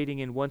participating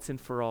in once and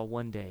for all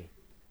one day.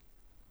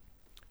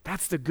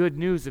 That's the good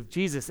news of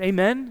Jesus.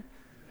 Amen?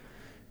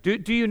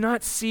 Do you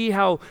not see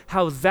how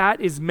that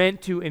is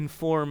meant to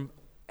inform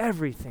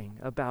everything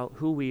about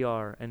who we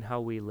are and how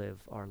we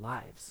live our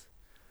lives?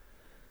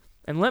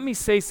 And let me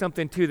say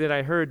something too that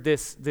I heard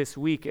this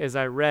week as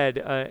I read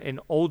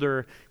an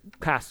older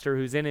pastor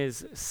who's in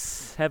his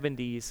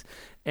 70s,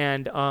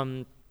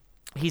 and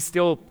he's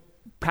still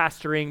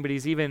pastoring, but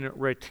he's even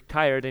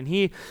retired, and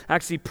he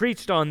actually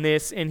preached on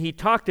this, and he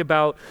talked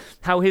about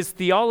how his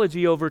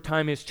theology over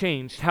time has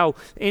changed, how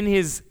in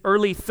his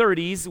early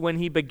 30s, when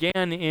he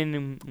began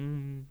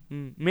in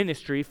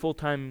ministry,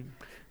 full-time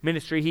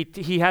ministry,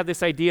 he had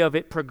this idea of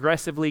it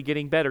progressively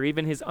getting better.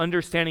 Even his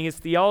understanding, his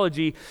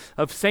theology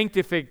of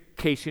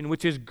sanctification,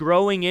 which is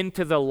growing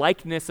into the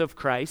likeness of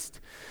Christ,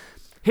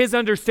 his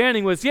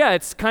understanding was,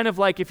 it's kind of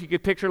like if you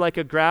could picture like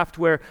a graph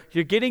where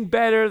you're getting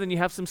better, then you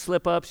have some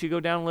slip-ups, you go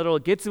down a little,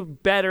 it gets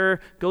better,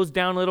 goes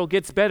down a little,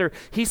 gets better.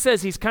 He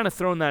says he's kind of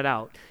thrown that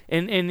out.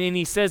 And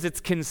he says it's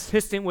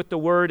consistent with the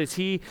Word as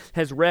he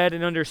has read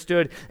and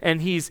understood,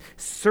 and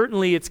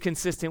it's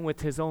consistent with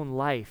his own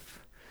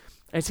life.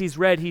 As he's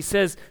read, he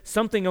says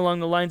something along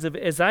the lines of,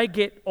 as I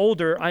get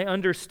older, I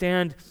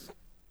understand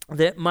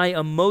that my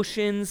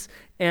emotions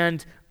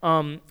and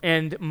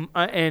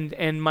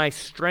my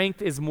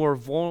strength is more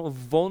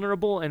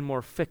vulnerable and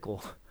more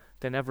fickle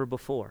than ever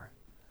before.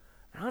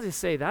 And I'll just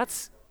say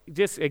that's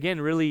just, again,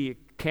 really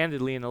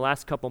candidly in the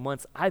last couple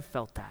months, I've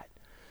felt that.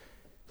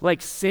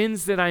 Like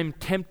sins that I'm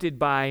tempted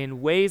by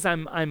and ways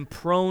I'm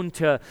prone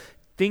to,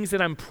 things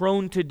that I'm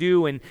prone to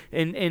do and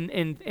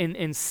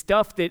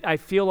stuff that I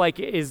feel like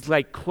is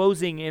like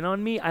closing in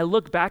on me. I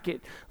look back at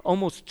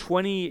almost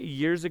 20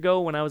 years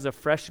ago when I was a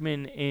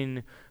freshman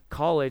in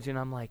college, and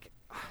I'm like,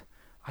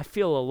 I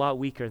feel a lot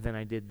weaker than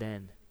I did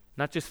then.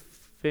 Not just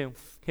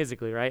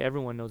physically, right?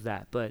 Everyone knows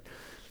that, but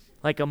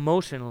like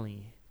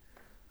emotionally,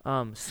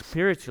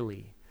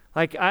 spiritually.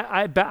 Like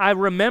I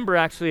remember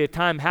actually a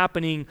time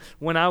happening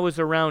when I was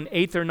around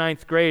 8th or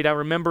 9th grade. I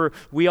remember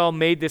we all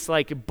made this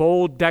like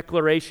bold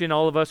declaration.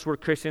 All of us were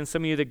Christians.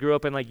 Some of you that grew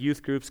up in like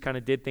youth groups kind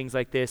of did things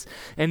like this.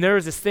 And there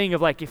was this thing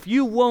of like, if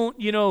you won't,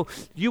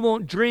 you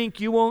won't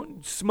drink, you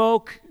won't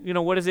smoke,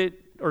 what is it?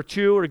 Or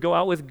chew or go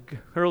out with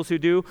girls who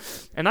do.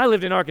 And I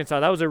lived in Arkansas.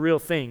 That was a real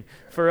thing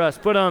for us.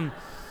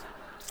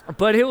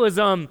 But it was,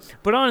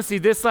 but honestly,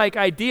 this like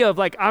idea of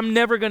like, I'm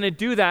never going to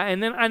do that.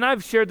 And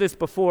I've shared this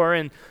before,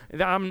 and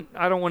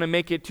I don't want to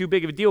make it too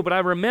big of a deal, but I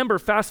remember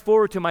fast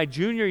forward to my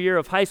junior year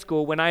of high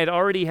school when I had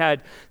already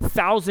had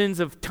thousands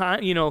of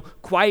time,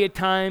 quiet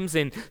times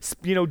and,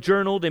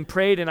 journaled and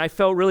prayed, and I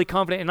felt really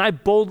confident. And I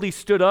boldly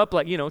stood up,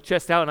 like,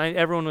 chest out, and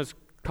everyone was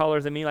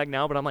taller than me like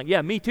now, but I'm like,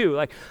 yeah, me too.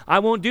 Like, I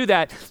won't do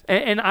that.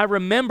 And I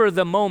remember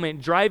the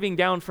moment driving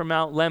down from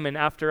Mount Lemmon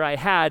after I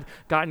had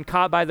gotten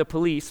caught by the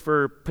police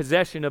for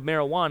possession of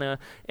marijuana,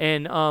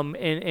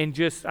 and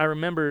just, I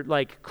remember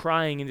like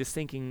crying and just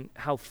thinking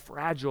how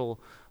fragile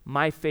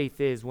my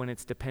faith is when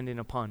it's dependent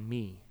upon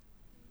me.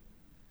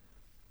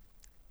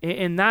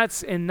 And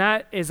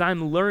that is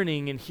I'm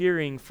learning and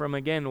hearing from,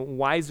 again,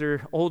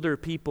 wiser, older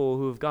people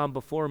who have gone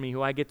before me,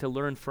 who I get to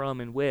learn from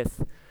and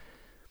with.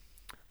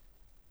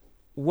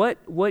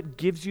 What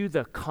gives you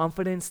the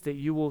confidence that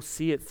you will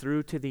see it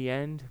through to the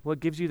end? What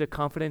gives you the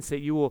confidence that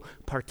you will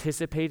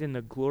participate in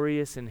the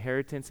glorious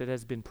inheritance that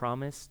has been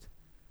promised?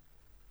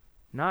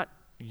 Not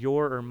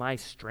your or my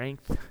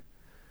strength,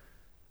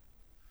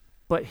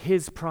 but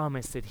his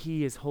promise that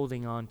he is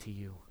holding on to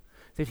you,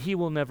 that he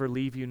will never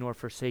leave you nor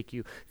forsake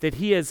you, that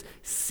he has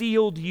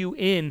sealed you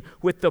in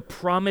with the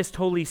promised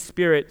Holy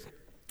Spirit,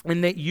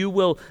 and that you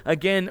will,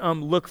 again,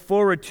 look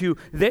forward to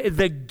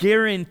the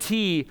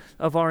guarantee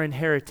of our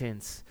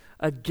inheritance.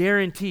 A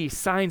guarantee,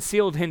 signed,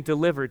 sealed, and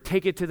delivered.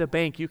 Take it to the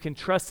bank. You can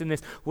trust in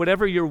this.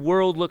 Whatever your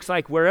world looks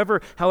like,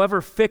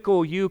 however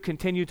fickle you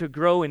continue to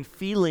grow in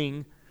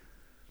feeling,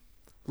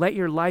 let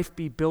your life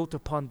be built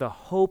upon the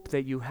hope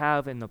that you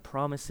have in the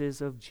promises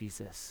of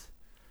Jesus.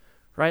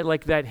 Right?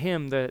 Like that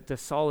hymn, the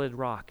solid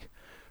rock.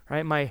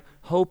 Right? My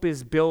hope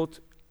is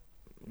built.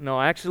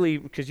 No, actually,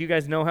 because you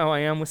guys know how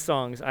I am with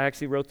songs, I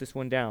actually wrote this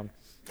one down.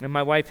 And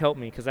my wife helped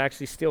me because I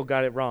actually still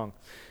got it wrong.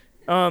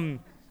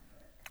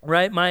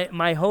 Right?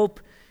 My hope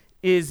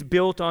is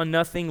built on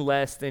nothing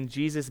less than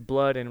Jesus'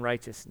 blood and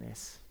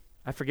righteousness.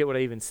 I forget what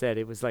I even said.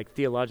 It was like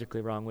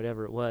theologically wrong,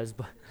 whatever it was.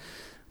 But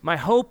my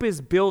hope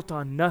is built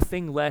on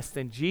nothing less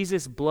than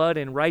Jesus' blood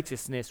and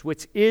righteousness,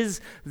 which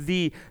is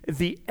the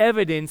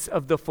evidence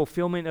of the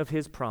fulfillment of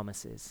his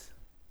promises.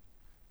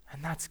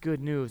 And that's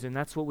good news, and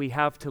that's what we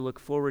have to look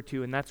forward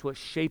to, and that's what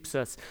shapes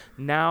us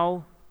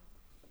now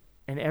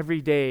and every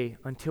day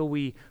until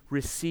we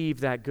receive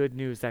that good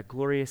news, that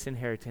glorious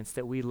inheritance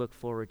that we look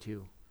forward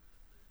to.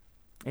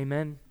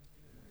 Amen?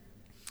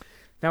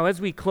 Now, as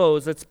we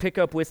close, let's pick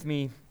up with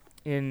me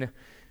in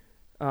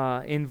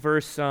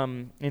verse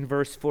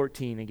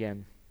 14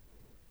 again.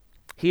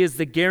 He is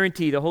the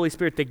guarantee, the Holy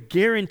Spirit, the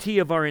guarantee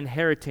of our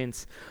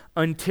inheritance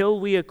until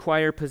we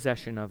acquire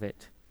possession of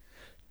it,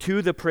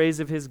 to the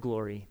praise of his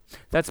glory.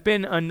 That's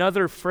been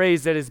another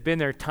phrase that has been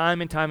there time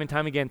and time and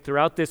time again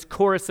throughout this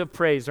chorus of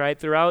praise, right?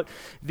 Throughout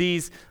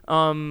these,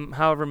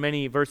 however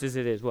many verses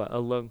it is. What,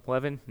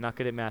 11? Not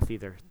good at math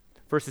either.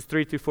 Verses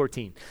 3 through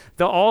 14.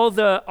 All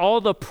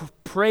the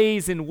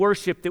praise and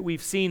worship that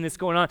we've seen that's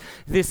going on,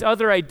 this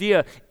other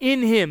idea,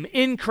 in him,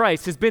 in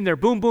Christ, has been there.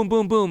 Boom, boom,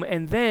 boom, boom.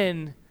 And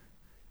then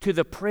to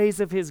the praise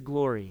of his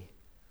glory.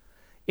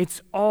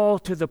 It's all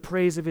to the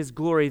praise of his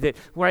glory. That,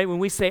 right, when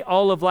we say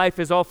all of life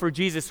is all for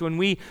Jesus, when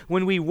we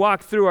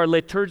walk through our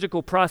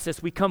liturgical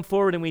process, we come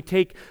forward and we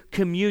take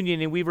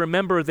communion, and we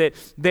remember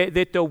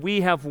that though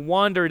we have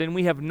wandered and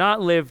we have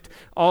not lived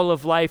all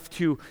of life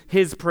to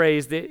his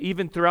praise, that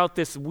even throughout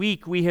this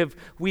week we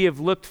have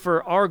looked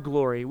for our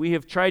glory. We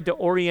have tried to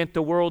orient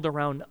the world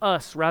around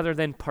us rather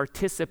than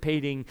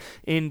participating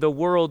in the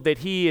world that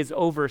he is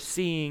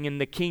overseeing and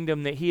the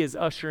kingdom that he is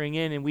ushering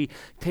in. And we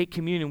take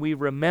communion. We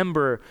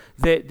remember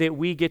that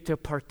we get to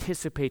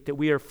participate, that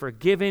we are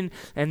forgiven,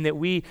 and that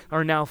we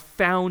are now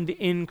found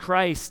in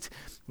Christ.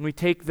 And we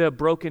take the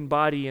broken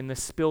body and the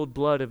spilled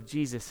blood of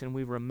Jesus, and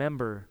we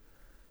remember.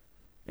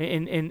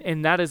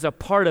 And that is a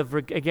part of,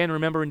 again,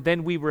 remember, and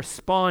then we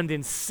respond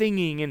in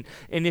singing.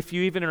 And if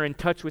you even are in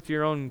touch with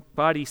your own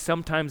body,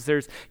 sometimes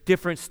there's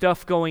different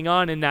stuff going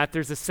on in that.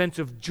 There's a sense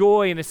of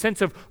joy and a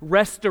sense of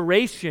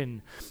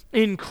restoration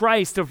in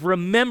Christ, of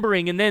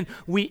remembering. And then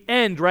we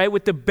end, right,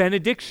 with the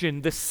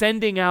benediction, the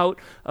sending out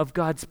of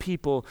God's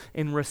people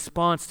in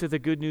response to the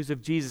good news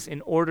of Jesus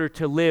in order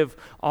to live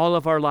all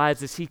of our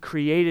lives as he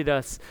created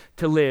us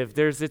to live.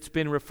 It's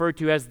been referred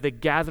to as the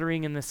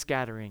gathering and the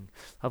scattering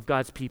of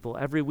God's people.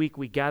 Every week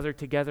we gather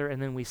together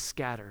and then we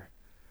scatter.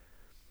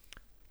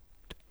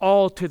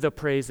 All to the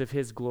praise of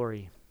his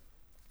glory.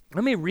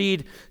 Let me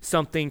read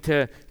something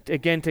to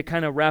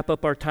kind of wrap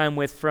up our time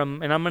with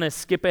and I'm going to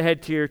skip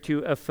ahead here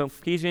to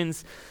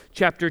Ephesians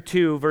chapter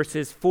 2,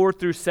 verses 4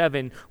 through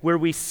 7, where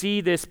we see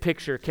this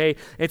picture, okay?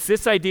 It's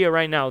this idea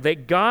right now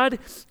that God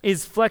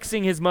is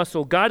flexing his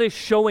muscle. God is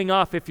showing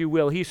off, if you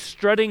will. He's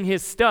strutting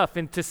his stuff.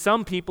 And to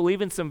some people,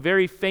 even some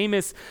very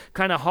famous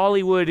kind of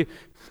Hollywood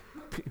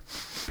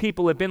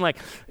people have been like,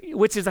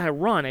 which is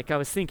ironic, I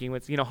was thinking,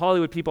 with,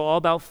 Hollywood people all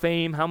about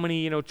fame, how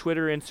many,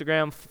 Twitter,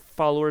 Instagram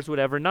followers,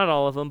 whatever, not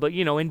all of them, but,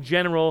 in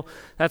general,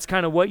 that's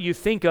kind of what you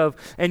think of.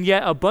 And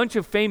yet a bunch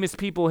of famous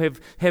people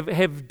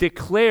have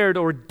declared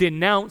or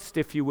denounced,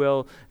 if you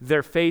will,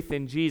 their faith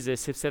in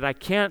Jesus, have said, I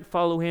can't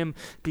follow him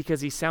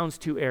because he sounds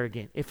too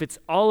arrogant. If it's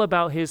all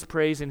about his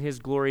praise and his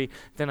glory,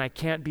 then I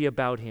can't be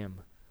about him,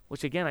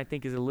 which again, I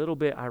think is a little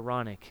bit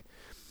ironic.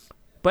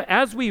 But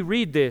as we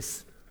read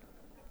this,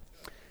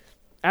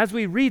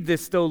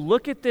 though,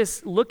 look at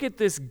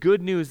this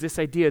good news, this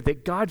idea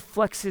that God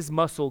flexes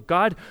muscle.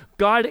 God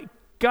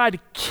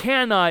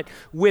cannot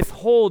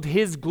withhold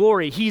his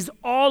glory. He's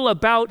all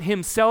about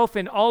himself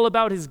and all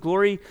about his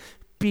glory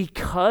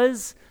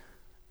because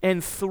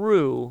and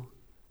through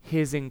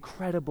his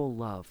incredible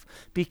love.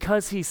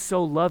 Because he's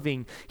so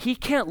loving, he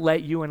can't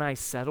let you and I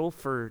settle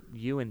for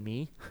you and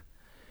me.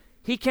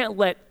 He can't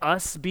let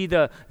us be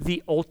the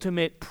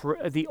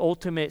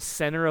ultimate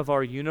center of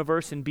our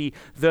universe and be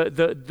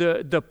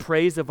the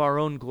praise of our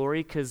own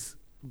glory, because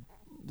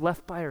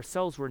left by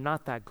ourselves, we're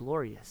not that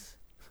glorious.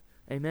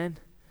 Amen?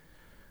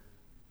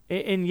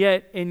 And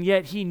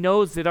yet he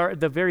knows that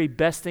the very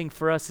best thing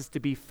for us is to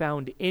be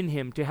found in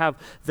him, to have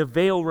the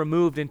veil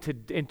removed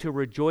and to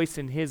rejoice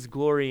in his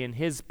glory and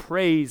his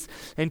praise,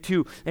 and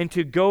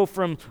to go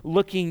from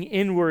looking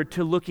inward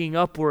to looking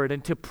upward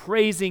and to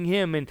praising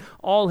him in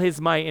all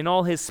his might and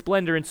all his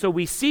splendor. And so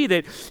we see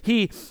that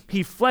he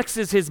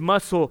flexes his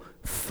muscle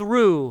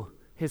through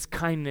his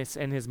kindness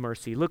and his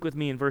mercy. Look with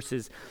me in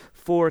verses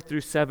 4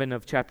 through 7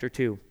 of chapter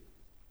 2.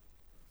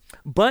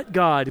 But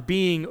God,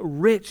 being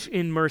rich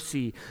in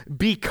mercy,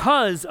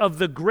 because of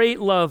the great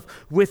love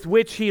with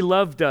which he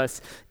loved us,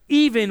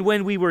 even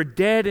when we were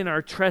dead in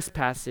our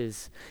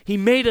trespasses, he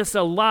made us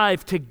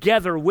alive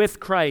together with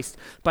Christ.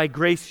 By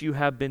grace you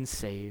have been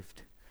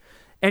saved.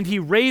 And he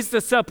raised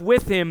us up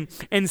with him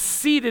and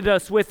seated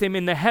us with him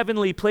in the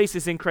heavenly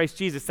places in Christ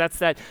Jesus. That's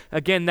that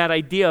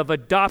idea of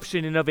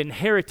adoption and of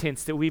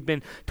inheritance that we've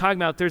been talking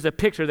about. There's a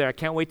picture there. I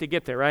can't wait to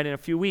get there, right, in a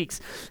few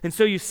weeks. And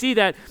so you see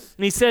that,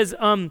 and he says,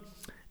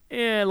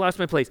 I lost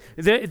my place.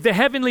 The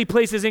heavenly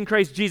places in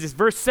Christ Jesus.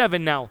 Verse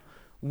 7 now.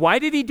 Why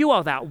did he do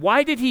all that?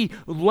 Why did he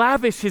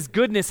lavish his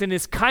goodness and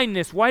his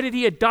kindness? Why did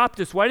he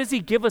adopt us? Why does he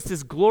give us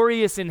this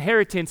glorious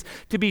inheritance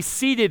to be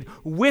seated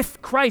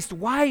with Christ?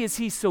 Why is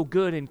he so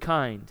good and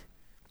kind?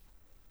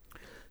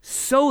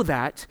 So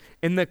that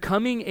in the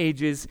coming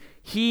ages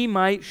he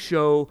might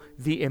show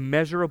the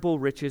immeasurable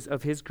riches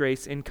of his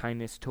grace and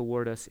kindness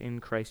toward us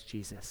in Christ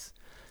Jesus.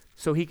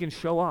 So he can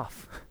show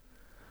off.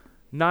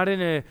 Not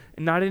in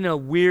a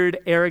weird,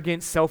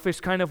 arrogant, selfish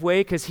kind of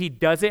way, because he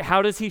does it.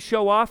 How does he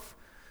show off?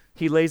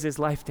 He lays his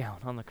life down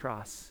on the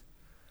cross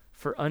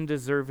for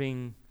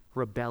undeserving,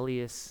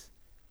 rebellious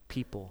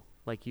people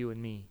like you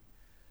and me.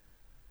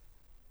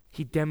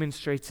 He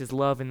demonstrates his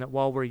love in that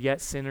while we're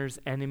yet sinners,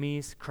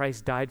 enemies,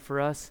 Christ died for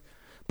us.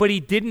 But he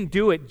didn't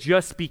do it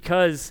just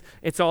because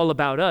it's all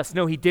about us.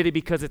 No, he did it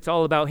because it's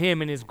all about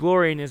him and his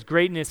glory and his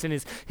greatness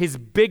and his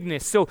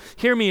bigness. So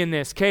hear me in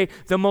this, okay?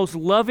 The most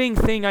loving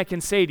thing I can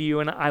say to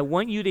you, and I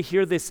want you to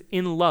hear this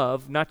in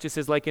love, not just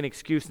as like an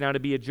excuse now to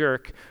be a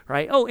jerk,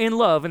 right? Oh, in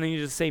love, and then you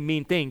just say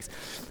mean things.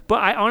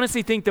 But I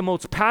honestly think the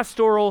most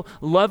pastoral,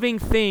 loving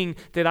thing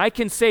that I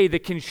can say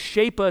that can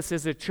shape us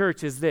as a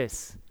church is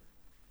this.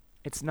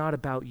 It's not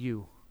about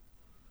you.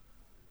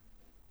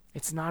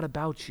 It's not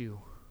about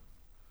you.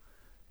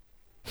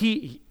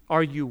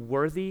 Are you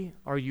worthy?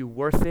 Are you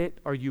worth it?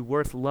 Are you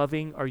worth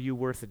loving? Are you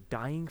worth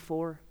dying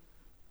for?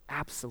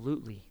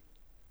 Absolutely.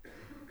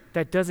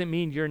 That doesn't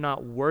mean you're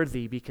not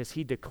worthy because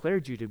he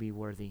declared you to be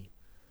worthy.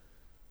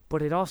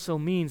 But it also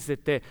means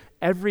that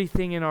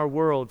everything in our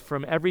world,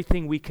 from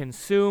everything we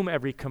consume,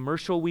 every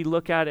commercial we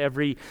look at,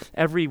 every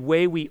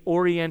way we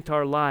orient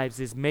our lives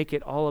is make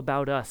it all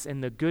about us.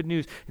 And the good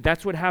news,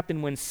 that's what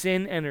happened when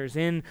sin enters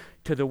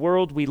into the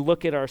world. We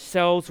look at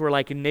ourselves. We're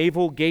like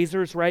navel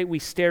gazers, right? We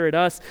stare at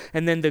us.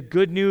 And then the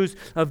good news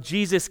of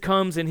Jesus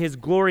comes in his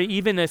glory,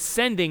 even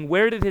ascending.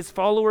 Where did his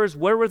followers,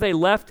 where were they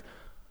left?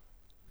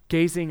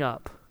 Gazing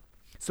up.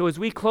 So as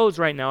we close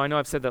right now, I know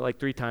I've said that like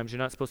 3 times. You're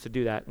not supposed to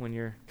do that when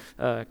you're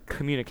a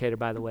communicator,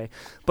 by the way.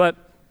 But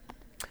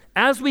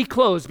as we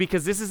close,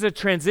 because this is a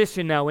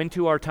transition now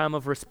into our time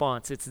of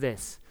response, it's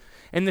this.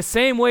 In the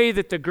same way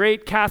that the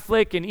great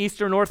Catholic and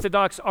Eastern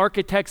Orthodox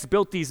architects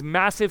built these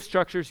massive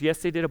structures, yes,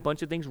 they did a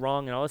bunch of things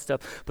wrong and all this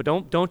stuff, but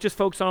don't just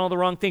focus on all the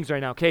wrong things right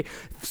now, okay?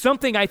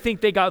 Something I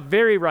think they got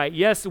very right.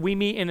 Yes, we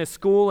meet in a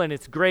school and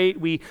it's great.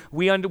 We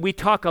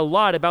talk a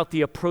lot about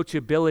the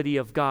approachability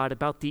of God,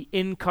 about the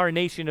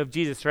incarnation of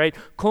Jesus, right?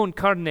 Con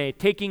carne,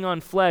 taking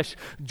on flesh,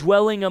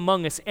 dwelling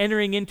among us,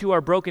 entering into our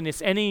brokenness,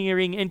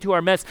 entering into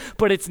our mess.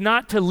 But it's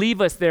not to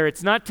leave us there.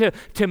 It's not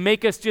to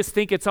make us just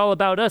think it's all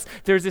about us.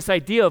 There's this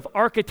idea of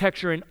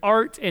architecture and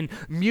art and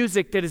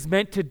music that is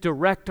meant to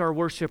direct our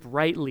worship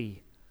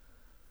rightly,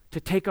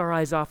 to take our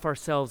eyes off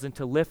ourselves and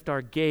to lift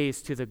our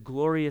gaze to the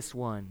glorious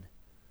one.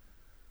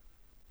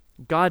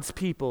 God's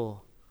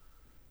people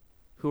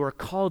who are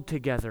called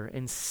together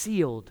and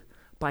sealed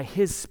by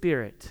his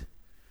Spirit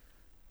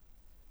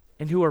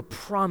and who are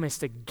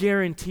promised a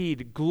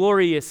guaranteed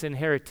glorious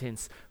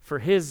inheritance for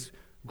his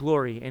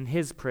glory and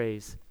his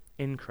praise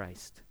in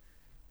Christ.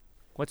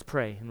 Let's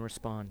pray and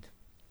respond.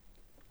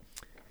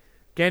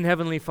 Again,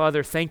 Heavenly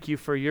Father, thank you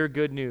for your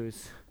good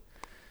news.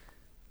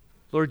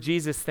 Lord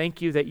Jesus,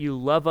 thank you that you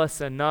love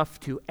us enough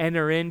to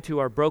enter into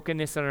our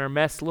brokenness and our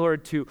mess,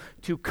 Lord, to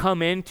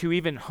come in, to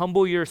even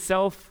humble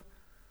yourself.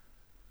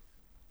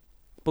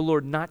 But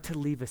Lord, not to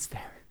leave us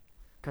there.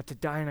 God, to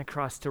die on a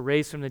cross, to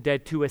raise from the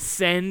dead, to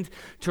ascend,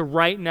 to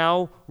right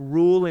now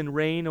rule and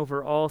reign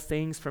over all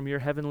things from your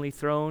heavenly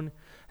throne,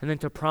 and then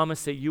to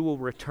promise that you will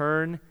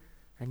return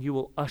and you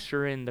will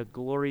usher in the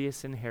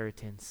glorious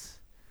inheritance,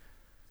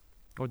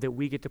 or that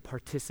we get to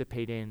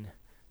participate in,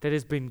 that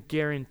has been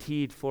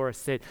guaranteed for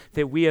us,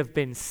 that we have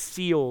been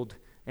sealed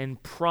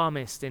and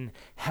promised and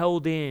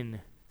held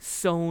in,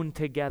 sewn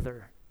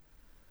together.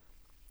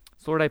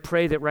 So Lord, I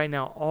pray that right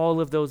now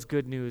all of those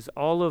good news,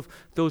 all of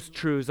those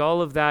truths,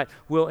 all of that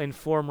will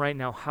inform right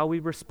now how we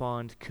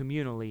respond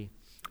communally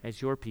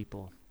as your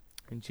people.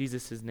 In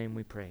Jesus' name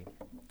we pray.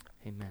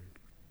 Amen.